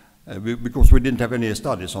 because we didn't have any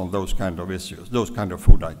studies on those kind of issues, those kind of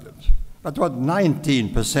food items. But about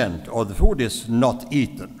 19% of the food is not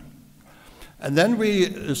eaten. And then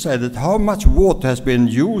we said that how much water has been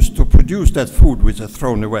used to produce that food which is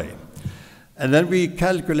thrown away. And then we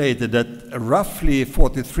calculated that roughly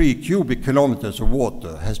 43 cubic kilometers of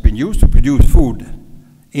water has been used to produce food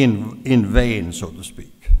in vain, so to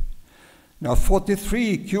speak. Now,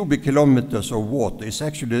 43 cubic kilometers of water is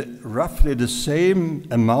actually roughly the same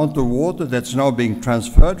amount of water that's now being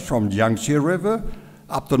transferred from Yangtze River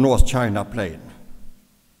up to North China Plain.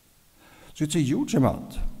 So it's a huge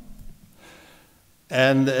amount.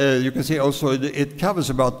 And you can see also it covers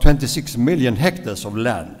about 26 million hectares of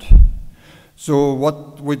land. So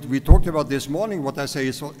what we talked about this morning, what I say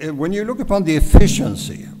is, when you look upon the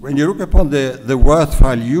efficiency, when you look upon the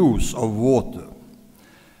worthwhile use of water,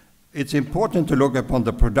 it's important to look upon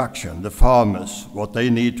the production, the farmers, what they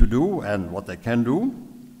need to do and what they can do.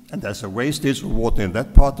 And there's a wastage of water in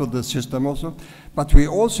that part of the system also. But we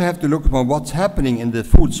also have to look upon what's happening in the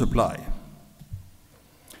food supply,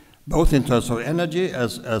 both in terms of energy,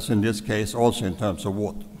 as in this case, also in terms of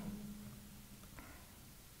water.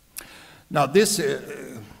 Now this,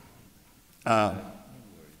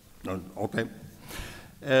 okay.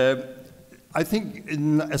 I think,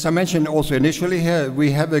 as I mentioned also initially here,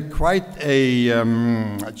 we have quite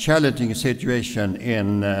a challenging situation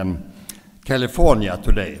in California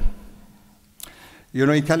today. You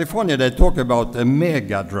know, in California they talk about a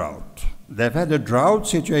mega drought. They've had a drought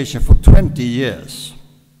situation for 20 years.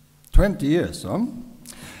 20 years, huh?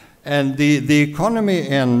 And the economy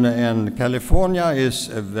in California is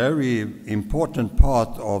a very important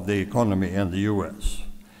part of the economy in the US,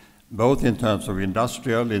 both in terms of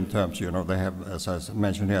industrial, in terms, you know, they have, as I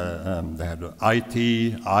mentioned here, they have IT,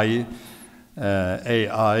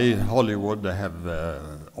 AI, Hollywood, they have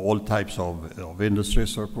all types of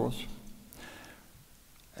industries, of course.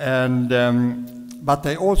 And, but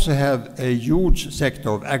they also have a huge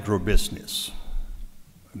sector of agribusiness.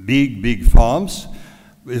 Big farms,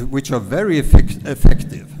 which are very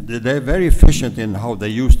effective. They're very efficient in how they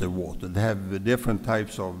use the water. They have different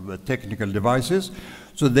types of technical devices.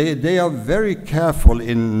 So they are very careful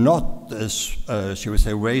in not, shall we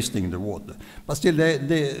say, wasting the water. But still,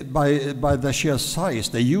 by the sheer size,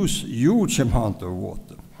 they use huge amount of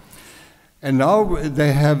water. And now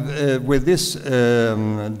they have, with this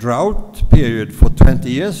drought period for 20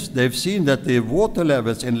 years, they've seen that the water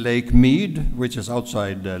levels in Lake Mead, which is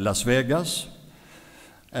outside Las Vegas,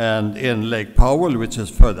 and in Lake Powell, which is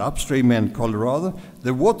further upstream in Colorado,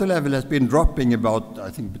 the water level has been dropping about, I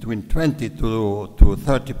think, between 20 to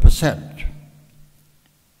 30%.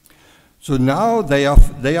 So now they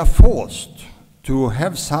are forced to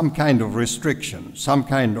have some kind of restriction, some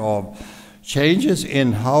kind of changes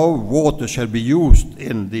in how water shall be used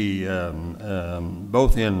in the,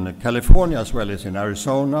 both in California as well as in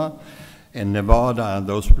Arizona, in Nevada and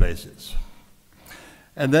those places.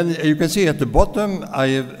 And then you can see at the bottom, I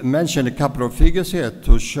have mentioned a couple of figures here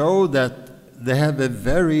to show that they have a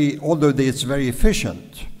very, although it's very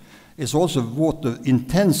efficient, it's also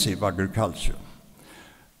water-intensive agriculture.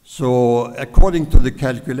 So according to the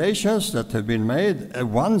calculations that have been made,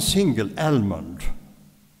 one single almond,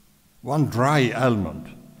 one dry almond,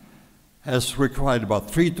 has required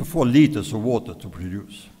about 3 to 4 liters of water to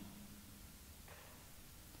produce.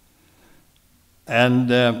 And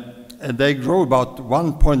they grow about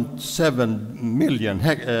 1.7 million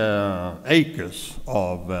acres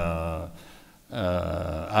of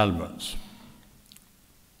almonds.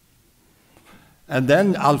 And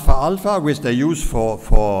then alfalfa, which they use for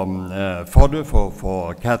fodder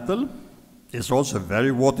for cattle, is also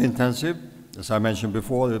very water intensive. As I mentioned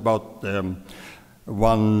before, about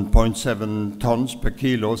 1.7 tons per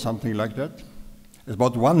kilo, something like that. It's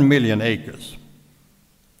about 1 million acres.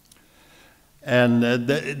 And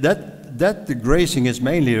that grazing is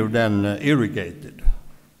mainly then irrigated.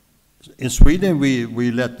 In Sweden,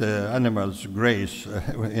 we let the animals graze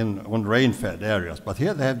on rain-fed areas, but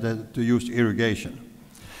here they have to use irrigation.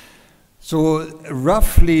 So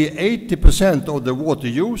roughly 80% of the water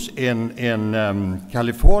use in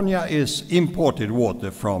California is imported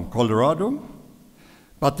water from Colorado,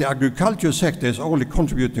 but the agriculture sector is only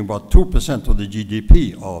contributing about 2% of the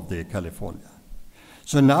GDP of the California.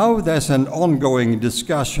 So now there's an ongoing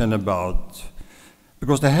discussion about,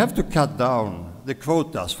 because they have to cut down the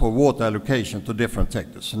quotas for water allocation to different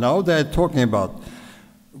sectors. So now they're talking about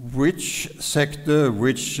which sector,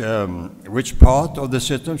 which part of the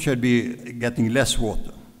system should be getting less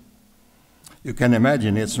water. You can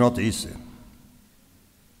imagine it's not easy.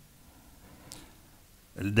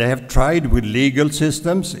 They have tried with legal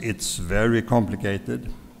systems. It's very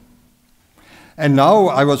complicated. And now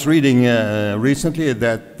I was reading recently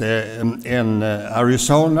that in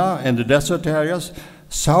Arizona and the desert areas,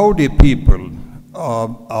 Saudi people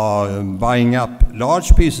are buying up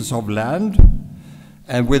large pieces of land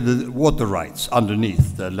and with the water rights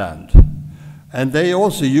underneath the land. And they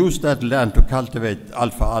also use that land to cultivate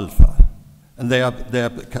alfalfa. And they are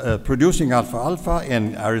producing alfalfa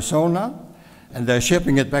in Arizona, and they're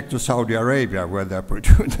shipping it back to Saudi Arabia, where they're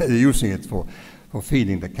using it for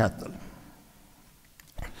feeding the cattle.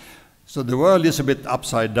 So the world is a bit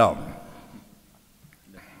upside down.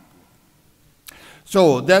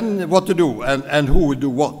 So then what to do, and who will do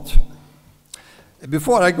what?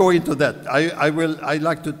 Before I go into that, I'd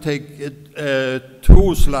like to take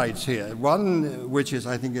 2 slides here. One, which is,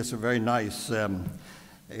 I think, is a very nice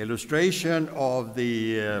illustration of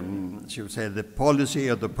the, should we say, the policy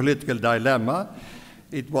or the political dilemma.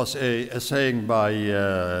 It was a saying by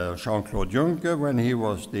Jean-Claude Juncker when he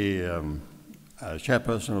was the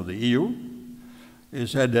chairperson of the EU. He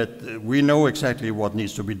said that we know exactly what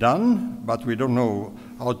needs to be done, but we don't know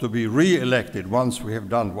how to be re-elected once we have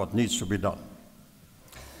done what needs to be done.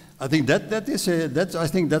 I think that's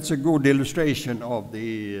a good illustration of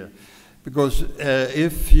the, because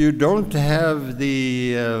if you don't have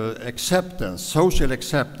the acceptance, social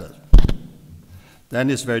acceptance, then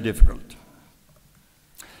it's very difficult.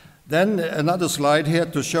 Then another slide here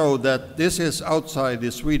to show that this is outside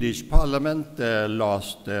the Swedish Parliament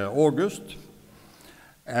last August.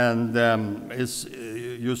 And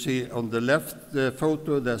you see on the left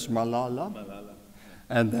photo, there's Malala.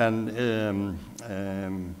 And then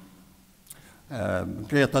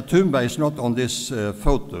Greta Thunberg is not on this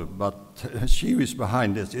photo, but she is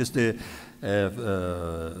behind this. It's the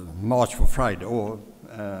March for Friday, or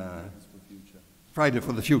Friday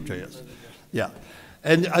for the Future, yes. Yeah.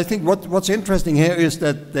 And I think what's interesting here is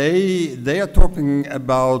that they are talking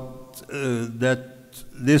about that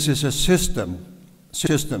this is a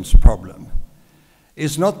systems problem.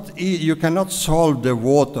 It's not, you cannot solve the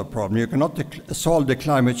water problem, you cannot solve the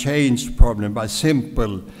climate change problem by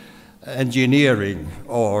simple engineering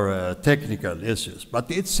or technical issues, but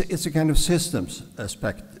it's a kind of systems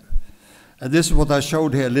aspect. And this is what I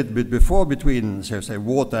showed here a little bit before between, say,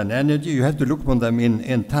 water and energy. You have to look upon them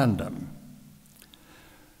in tandem.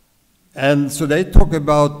 And so they talk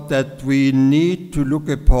about that we need to look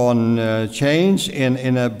upon change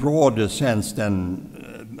in a broader sense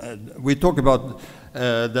than we talk about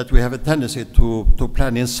that we have a tendency to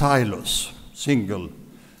plan in silos, single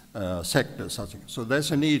sectors. So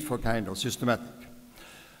there's a need for kind of systematic.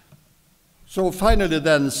 So finally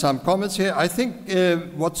then some comments here. I think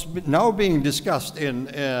what's now being discussed in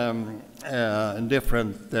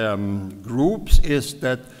different groups is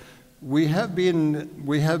that we have been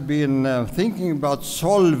thinking about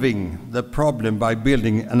solving the problem by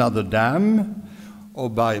building another dam or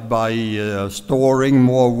by storing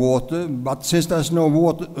more water, but since there's no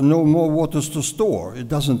more waters to store, it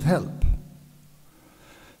doesn't help.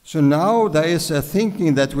 So now there is a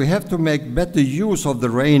thinking that we have to make better use of the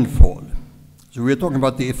rainfall. So we're talking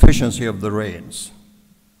about the efficiency of the rains.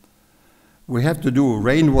 We have to do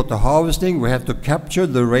rainwater harvesting. We have to capture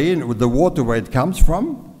the rain, the water where it comes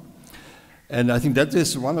from. And I think that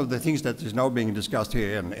is one of the things that is now being discussed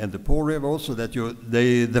here in the Po River also, that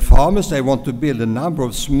the farmers, they want to build a number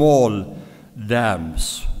of small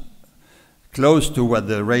dams close to where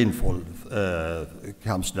the rainfall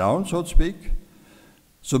comes down, so to speak.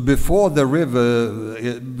 So before the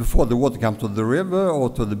water comes to the river or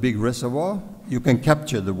to the big reservoir, you can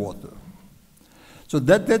capture the water. So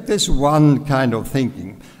that is one kind of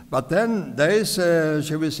thinking. But then there is,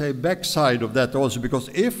 shall we say, backside of that also, because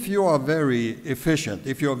if you are very efficient,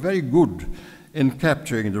 if you are very good in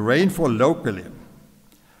capturing the rainfall locally,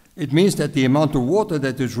 it means that the amount of water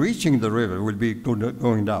that is reaching the river will be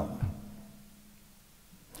going down.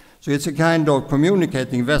 So it's a kind of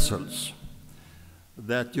communicating vessels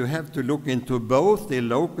that you have to look into both the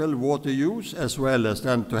local water use as well as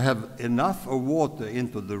then to have enough of water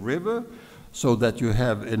into the river so that you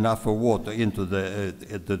have enough of water into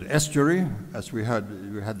the estuary, as we had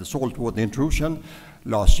the saltwater intrusion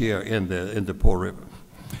last year in the Po River.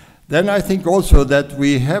 Then I think also that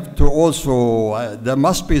we have to also, there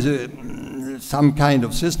must be some kind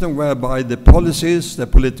of system whereby the policies, the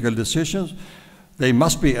political decisions, they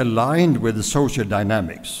must be aligned with the social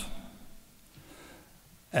dynamics.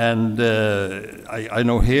 And I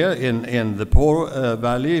know here in the Po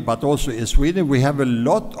Valley, but also in Sweden, we have a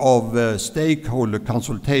lot of stakeholder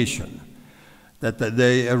consultation, that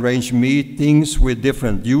they arrange meetings with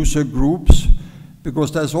different user groups,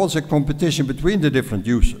 because there's also competition between the different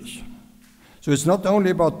users. So it's not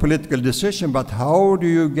only about political decision, but how do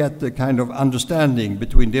you get the kind of understanding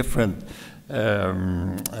between different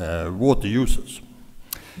water users.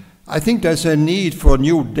 I think there's a need for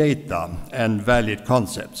new data and valid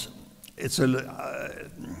concepts. It's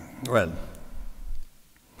well,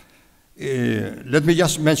 let me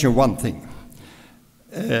just mention one thing.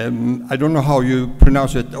 I don't know how you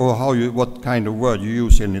pronounce it or what kind of word you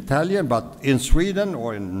use in Italian, but in Sweden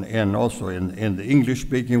or also in the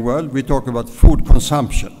English-speaking world, we talk about food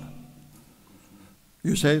consumption.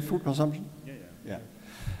 You say food consumption? Yeah.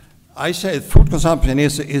 I say food consumption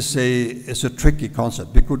is a tricky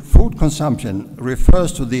concept, because food consumption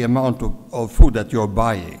refers to the amount of food that you're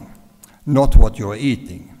buying, not what you're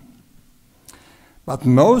eating. But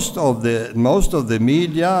most of the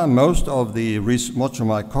media, most of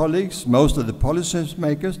my colleagues, most of the policy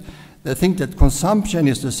makers, they think that consumption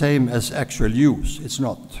is the same as actual use. It's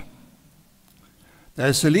not.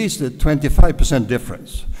 There's at least a 25%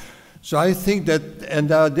 difference. So I think that, and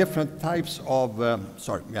there are different types of,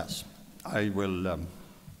 sorry, yes, I will. No,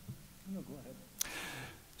 go ahead.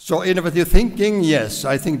 So innovative thinking, yes,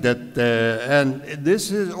 I think that, and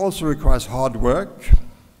this also requires hard work.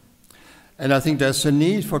 And I think there's a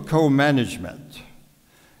need for co-management.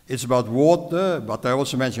 It's about water, but I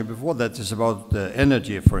also mentioned before that it's about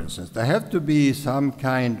energy, for instance. There have to be some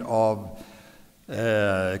kind of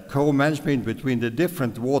co-management between the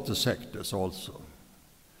different water sectors also.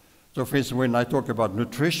 So for instance, when I talk about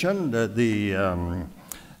nutrition, the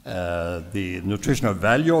nutritional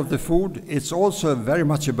value of the food, it's also very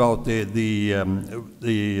much about the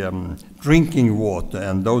drinking water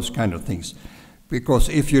and those kind of things. Because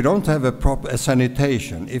if you don't have a proper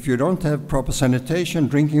sanitation,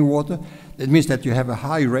 drinking water, it means that you have a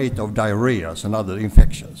high rate of diarrheas and other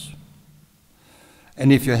infections.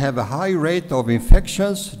 And if you have a high rate of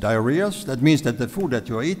infections, diarrheas, that means that the food that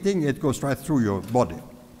you're eating, it goes right through your body.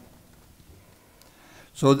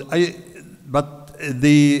 So, but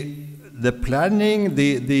the planning,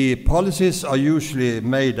 the policies are usually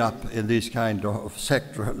made up in these kind of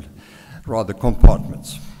sectoral, rather,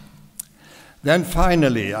 compartments. Then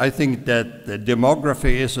finally, I think that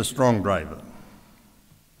demography is a strong driver.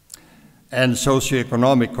 And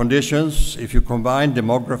socioeconomic conditions, if you combine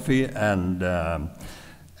demography and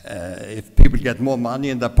if people get more money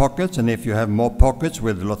in their pockets, and if you have more pockets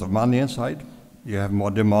with a lot of money inside, you have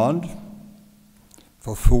more demand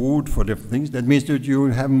for food, for different things. That means that you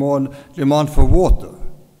have more demand for water.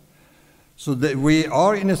 So that we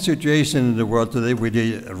are in a situation in the world today with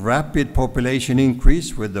a rapid population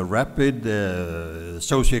increase, with a rapid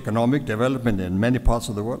socioeconomic development in many parts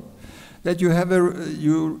of the world, that you have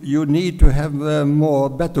you need to have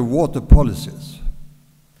better water policies.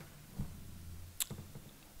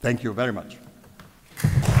 Thank you very much.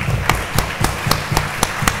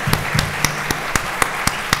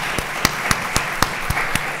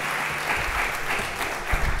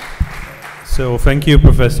 So thank you,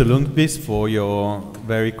 Professor Lundqvist, for your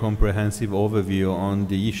very comprehensive overview on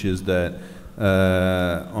the issues that,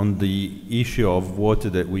 on the issue of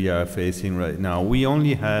water that we are facing right now. We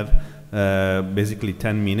only have basically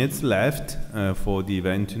 10 minutes left for the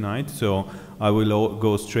event tonight, so I will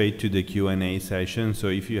go straight to the Q&A session. So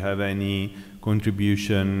if you have any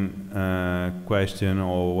contribution, question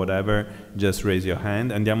or whatever, just raise your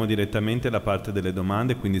hand. Andiamo direttamente alla parte delle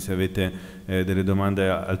domande, quindi se avete delle domande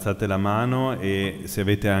alzate la mano, e se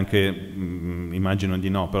avete anche, immagino di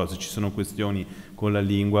no, però se ci sono questioni con la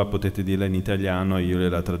lingua potete dirla in italiano e io le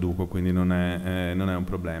la traduco, quindi non è un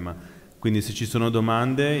problema. Quindi se ci sono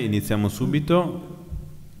domande iniziamo subito.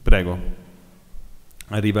 Prego,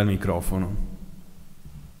 arriva il microfono.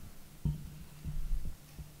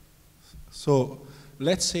 So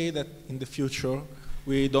let's say that in the future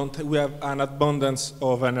we have an abundance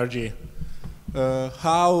of energy.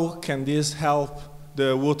 How can this help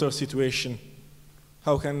the water situation?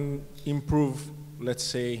 How can improve, let's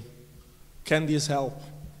say, can this help?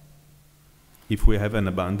 If we have an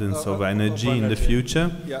abundance of energy in the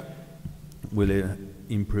future, yeah. Will it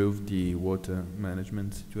improve the water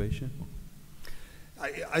management situation?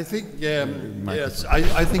 I think, yes,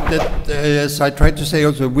 I think that, as I tried to say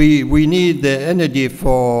also, we need the energy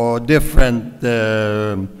for different,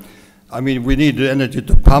 I mean, we need the energy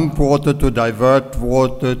to pump water, to divert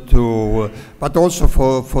water, but also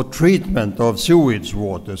for treatment of sewage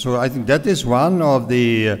water. So I think that is one of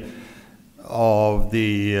the,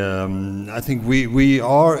 I think we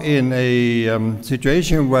are in a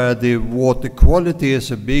situation where the water quality is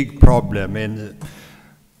a big problem,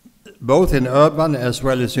 both in urban as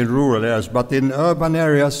well as in rural areas. But in urban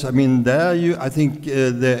areas, I mean, there I think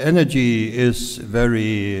the energy is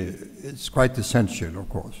it's quite essential, of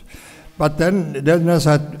course. But then as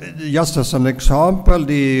just as an example,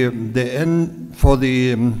 for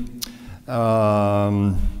the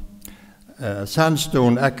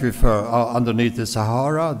sandstone aquifer underneath the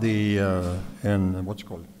Sahara, in what's it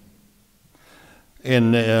called?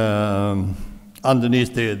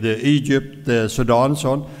 Underneath the Egypt, the Sudan,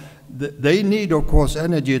 so on. They need, of course,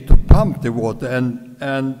 energy to pump the water,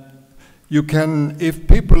 and you can, if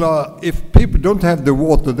people don't have the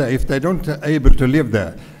water there, if they don't able to live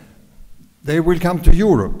there, they will come to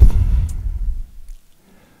Europe.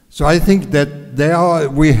 So I think that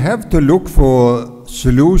we have to look for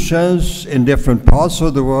solutions in different parts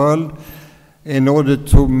of the world in order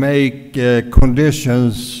to make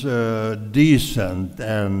conditions decent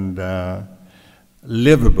and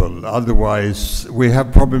livable. Otherwise, we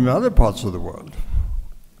have problems in other parts of the world.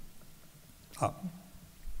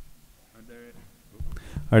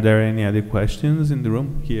 Are there any other questions in the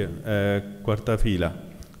room? Here, quarta fila,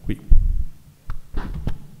 qui.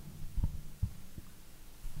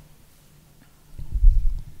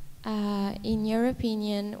 In your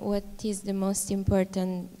opinion, what is the most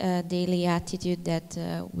important daily attitude that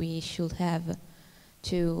we should have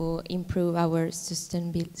to improve our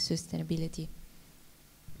sustainability?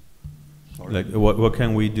 Like what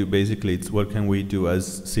can we do? Basically, it's what can we do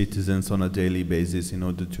as citizens on a daily basis in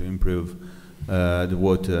order to improve the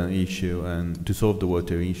water issue and to solve the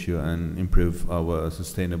water issue and improve our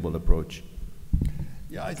sustainable approach.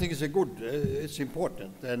 Yeah, I think it's it's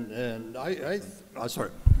important, and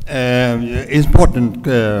important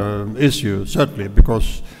issue, certainly,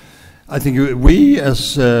 because I think we as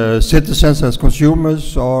citizens, as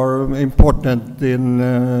consumers, are important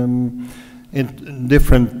in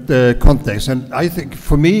different contexts. And I think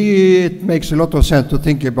for me it makes a lot of sense to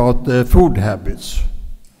think about food habits,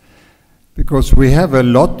 because we have a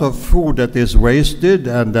lot of food that is wasted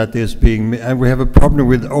and and we have a problem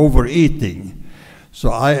with overeating. So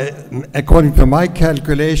according to my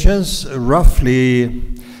calculations, roughly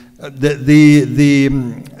the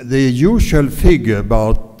usual figure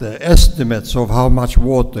about estimates of how much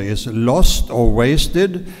water is lost or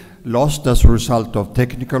wasted, lost as a result of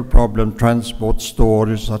technical problem, transport,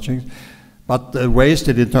 storage, such things, but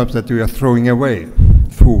wasted in terms that we are throwing away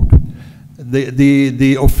food.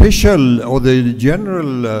 The official or the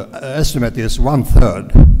general estimate is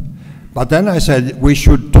 1/3. But then I said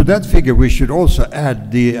to that figure we should also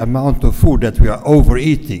add the amount of food that we are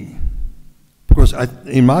overeating, because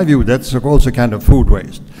in my view that's also kind of food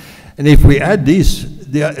waste. And if we add these,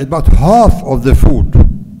 about half of the food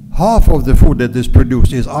that is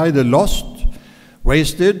produced is either lost,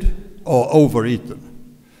 wasted, or overeaten.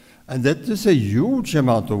 And that is a huge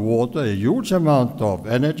amount of water, a huge amount of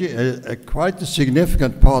energy, quite a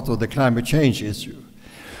significant part of the climate change issue.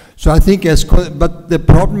 So I think, but the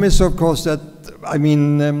problem is, of course, that, I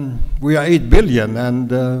mean, we are 8 billion,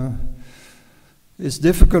 and it's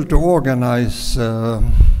difficult to organize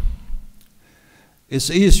it's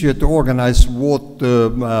easier to organize water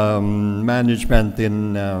management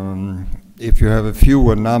in if you have a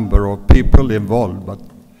fewer number of people involved.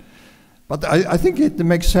 But I think it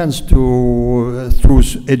makes sense to, through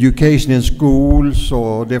education in schools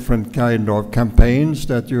or different kind of campaigns,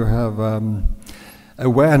 that you have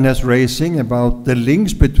awareness raising about the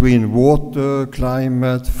links between water,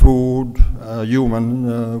 climate, food,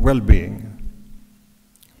 human well-being.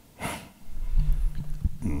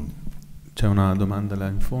 C'è una domanda là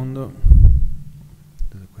in fondo.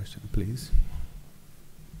 There's a question, please.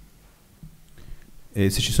 E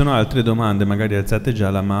se ci sono altre domande, magari alzate già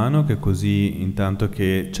la mano, che così intanto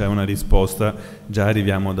che c'è una risposta già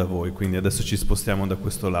arriviamo da voi. Quindi adesso ci spostiamo da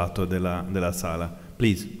questo lato della sala.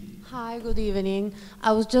 Please. Hi, good evening.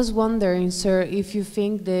 I was just wondering, sir, if you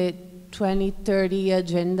think the 2030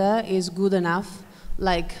 agenda is good enough,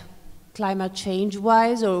 like climate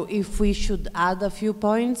change-wise, or if we should add a few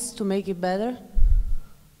points to make it better?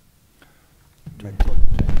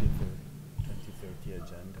 2030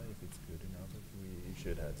 agenda, if it's good enough, if we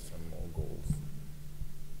should add some more goals.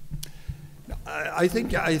 I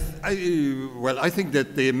think I think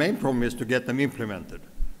that the main problem is to get them implemented.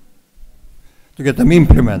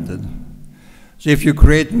 So if you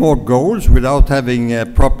create more goals without having a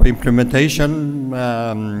proper implementation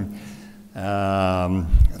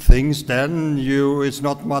things, then it's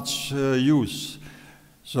not much use.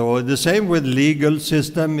 So the same with legal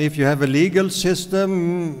system. If you have a legal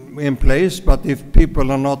system in place, but if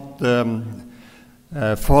people are not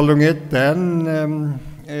following it, then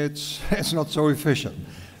it's not so efficient.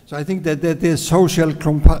 So I think that the social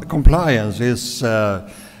compliance is,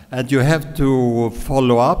 and you have to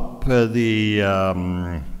follow up the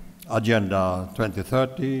Agenda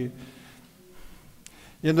 2030.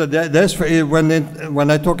 You know,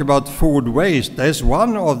 when I talk about food waste, there's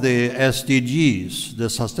one of the SDGs,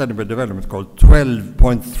 the Sustainable Development Goal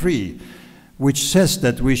 12.3, which says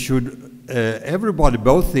that we should, everybody,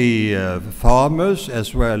 both the farmers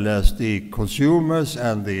as well as the consumers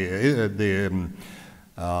and the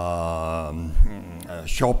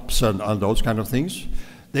shops and those kind of things,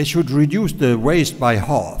 they should reduce the waste by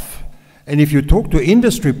half. And if you talk to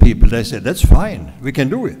industry people, they say, that's fine, we can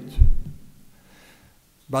do it.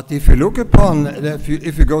 But if you look upon, if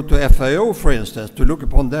you go to FAO, for instance, to look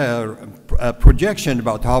upon their projection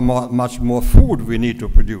about how much more food we need to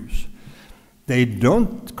produce, they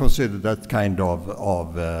don't consider that kind of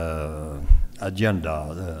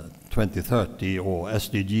agenda, 2030 or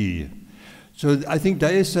SDG. So I think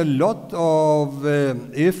there is a lot of,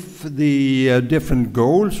 if the different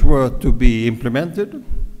goals were to be implemented,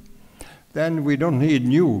 then we don't need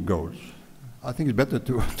new goals. I think it's better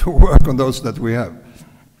to work on those that we have.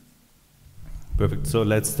 Perfect. So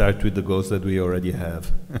let's start with the goals that we already have.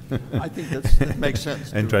 I think that makes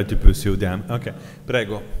sense. And try to pursue them. Okay.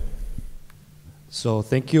 Prego. So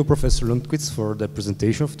thank you, Professor Lundqvist, for the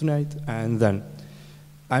presentation of tonight. And then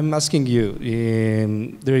I'm asking you,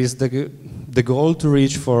 there is the goal to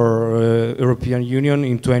reach for European Union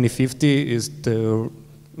in 2050 is to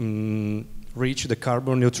reach the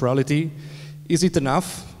carbon neutrality. Is it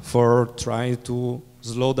enough for trying to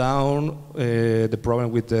slow down the problem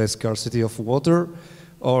with the scarcity of water,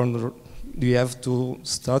 or do you have to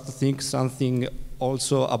start to think something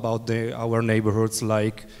also about our neighborhoods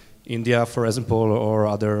like India, for example, or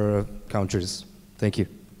other countries? Thank you.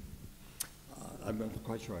 I'm not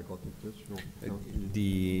quite sure I got it.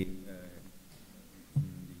 The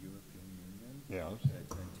European Union, yes.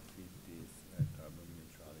 2050's carbon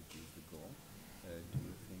neutrality is the goal. Do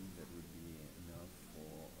you think that would be enough to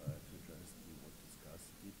address the water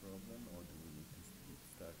scarcity problem, or do we need to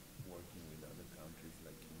start working with other countries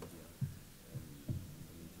like India and the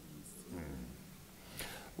Middle East?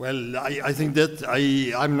 Well, I think that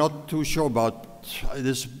I'm not too sure about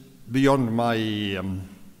this beyond my.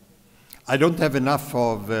 I don't have enough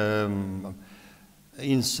of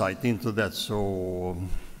insight into that, so.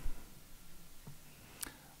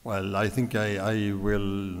 Well, I think I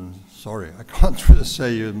will. Sorry, I can't really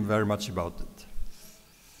say very much about it.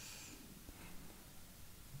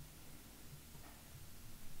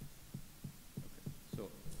 So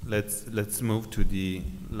let's move to the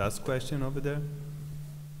last question over there.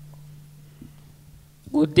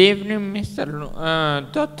 Good evening,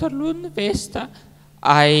 Dr. Lundqvist.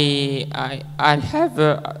 I have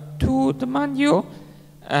to demand you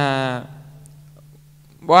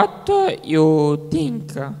what you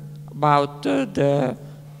think about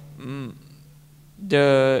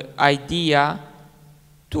the idea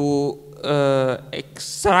to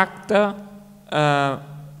extract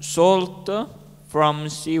salt from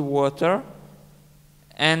seawater,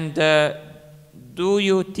 and do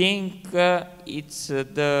you think it's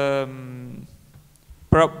the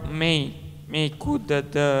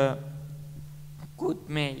could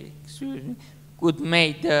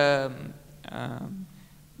make the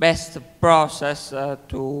best process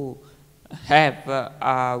to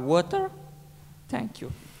have water? Thank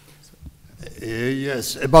you.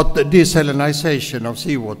 Yes, about the desalination of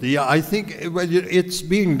seawater. Yeah, I think it's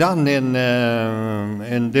being done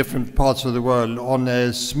in different parts of the world on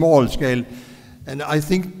a small scale. And I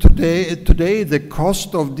think today the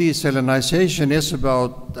cost of desalination is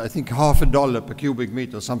about, I think, $0.50 per cubic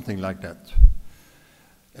meter, something like that.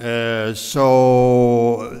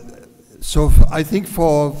 So I think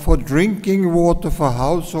for drinking water, for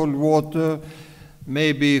household water,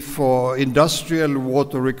 maybe for industrial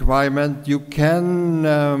water requirement, you can,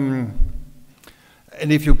 and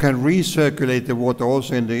if you can recirculate the water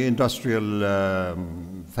also in the industrial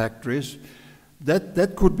factories,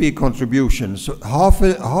 that could be a contribution. So half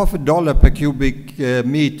a dollar per cubic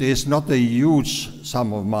meter is not a huge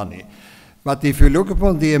sum of money. But if you look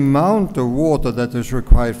upon the amount of water that is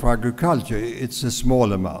required for agriculture, it's a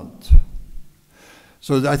small amount.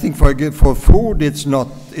 So I think for food, it's not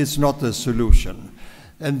a solution.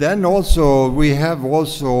 And then also, we have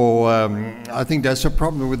also, I think there's a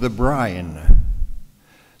problem with the brine.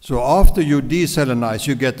 So after you desalinize,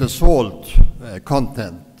 you get the salt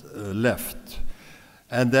content left.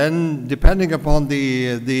 And then, depending upon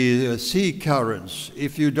the sea currents,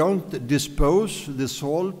 if you don't dispose the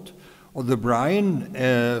salt or the brine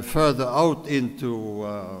further out into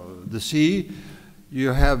the sea,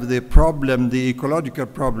 you have the problem, the ecological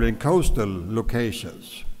problem in coastal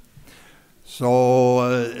locations.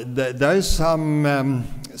 So there is some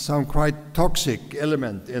quite toxic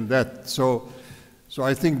element in that. So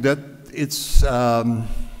I think that it's, I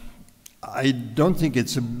don't think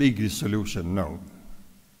it's a big solution, no.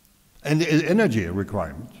 And energy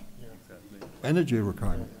requirement. Yeah, exactly. Energy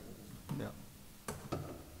requirement. Yeah.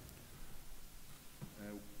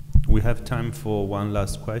 We have time for one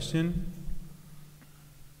last question.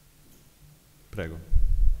 Prego.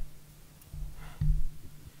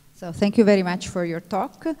 So thank you very much for your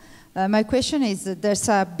talk. My question is, there's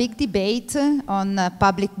a big debate on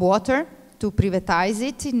public water to privatize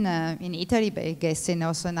it in Italy, but I guess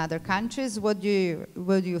also in other countries. What do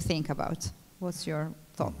you think about? What's your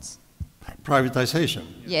thoughts? Privatization?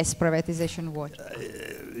 Yes, privatization water.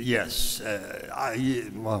 Yes.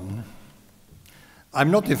 I'm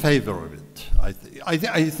not in favor of it.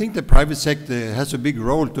 I think the private sector has a big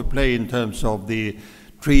role to play in terms of the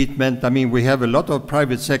treatment. I mean, we have a lot of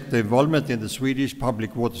private sector involvement in the Swedish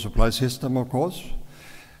public water supply system, of course.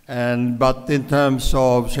 But in terms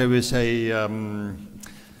of, shall we say,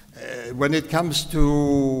 when it comes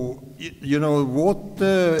to, you know,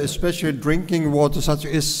 water, especially drinking water, such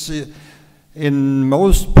as in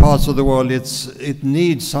most parts of the world, it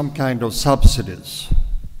needs some kind of subsidies,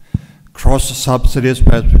 cross subsidies,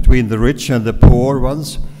 perhaps between the rich and the poor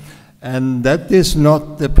ones. And that is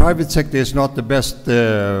not, the private sector is not the best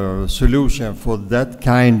solution for that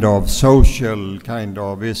kind of social kind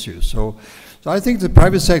of issues. So I think the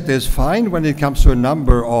private sector is fine when it comes to a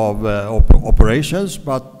number of operations,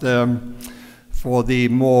 but for the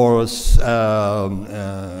more,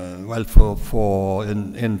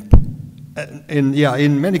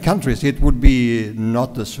 in many countries it would be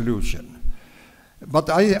not a solution. But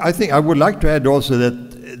I think I would like to add also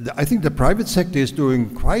that I think the private sector is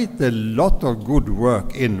doing quite a lot of good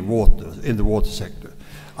work in the water sector.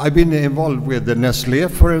 I've been involved with the Nestlé,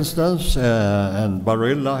 for instance, and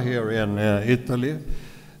Barilla here in Italy.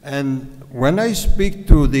 And when I speak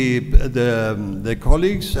to the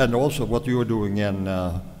colleagues and also what you are doing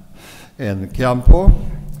in Campo,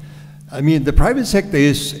 I mean, the private sector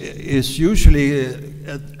is usually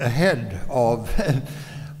ahead of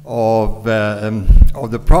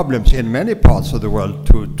the problems in many parts of the world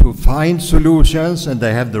to find solutions, and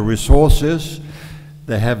they have the resources,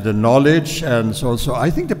 they have the knowledge, and so I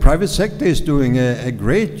think the private sector is doing a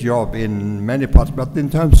great job in many parts, but in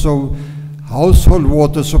terms of household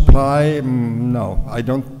water supply, no, I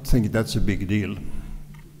don't think that's a big deal.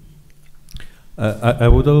 I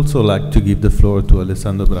would also like to give the floor to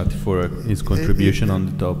Alessandro Bratti for his contribution on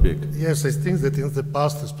the topic. Yes, I think that in the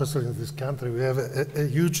past, especially in this country, we have a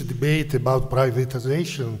huge debate about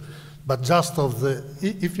privatization, but just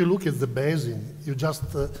if you look at the basin, you just,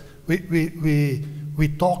 we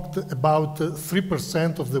talked about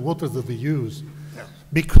 3% of the water that we use, yeah.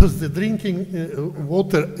 Because the drinking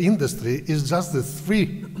water industry is just the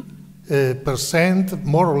 3%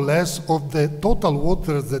 more or less of the total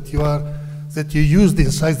water that you used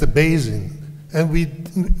inside the basin. And we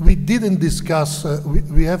didn't discuss,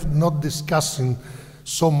 we have not discussing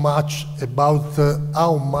so much about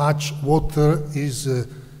how much water is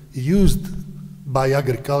used by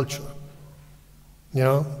agriculture. You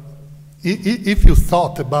know, if you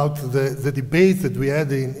thought about the debate that we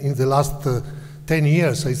had in the last 10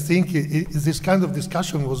 years, I think this kind of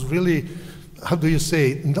discussion was really, how do you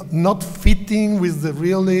say, not fitting with the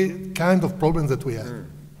really kind of problem that we have.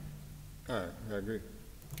 I agree.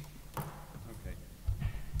 Okay.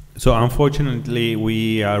 So unfortunately,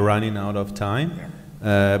 we are running out of time.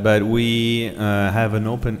 But we have an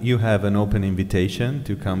open. You have an open invitation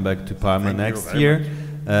to come back to Parma next year.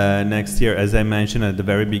 Next year, as I mentioned at the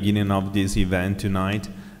very beginning of this event tonight,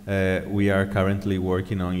 we are currently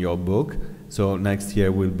working on your book. So next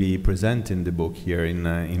year we'll be presenting the book here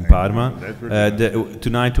in Parma.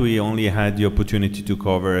 Tonight we only had the opportunity to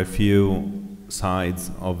cover a few sides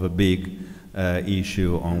of a big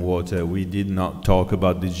issue on water. We did not talk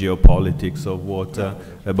about the geopolitics of water,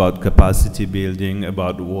 about capacity building,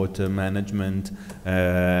 about water management,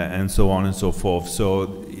 and so on and so forth.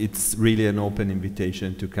 So it's really an open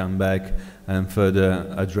invitation to come back and further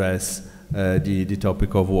address the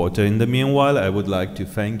topic of water. In the meanwhile, I would like to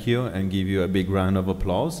thank you and give you a big round of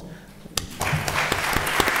applause.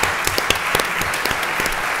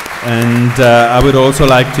 And I would also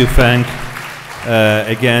like to thank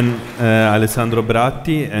again Alessandro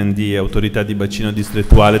Bratti and the Autorità di bacino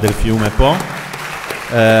distrettuale del fiume Po.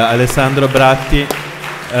 Alessandro Bratti,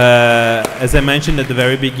 as I mentioned at the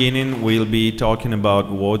very beginning, we'll be talking about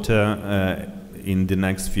water in the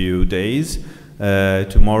next few days.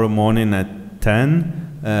 Tomorrow morning at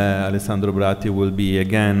 10, Alessandro Bratti will be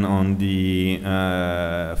again on the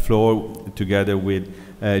floor together with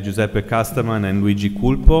Giuseppe Castaman and Luigi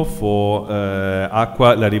Culpo for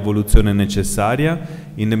Acqua, la rivoluzione necessaria.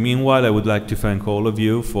 In the meanwhile, I would like to thank all of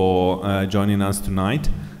you for joining us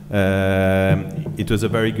tonight. It was a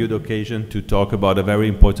very good occasion to talk about a very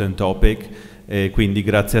important topic, quindi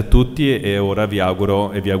grazie a tutti e ora vi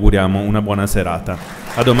auguro e vi auguriamo una buona serata.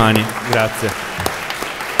 A domani, grazie.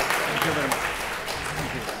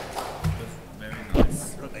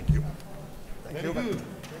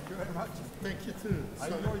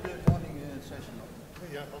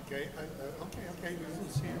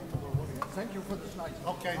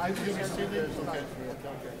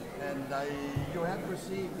 You have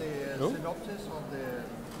received the synopsis of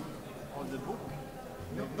the book?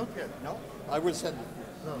 No, not yet. No? I will send it.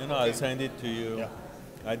 No, I'll send it to you. Yeah.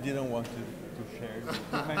 I didn't want to share it with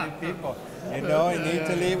too many people. You know, in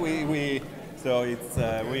Italy, we're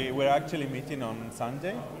actually meeting on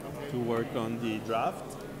Sunday to work on the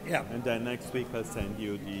draft. Yeah. And then next week I'll send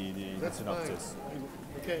you the synopsis. Fine.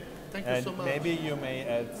 Okay, thank you so much. And maybe you may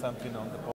add something on the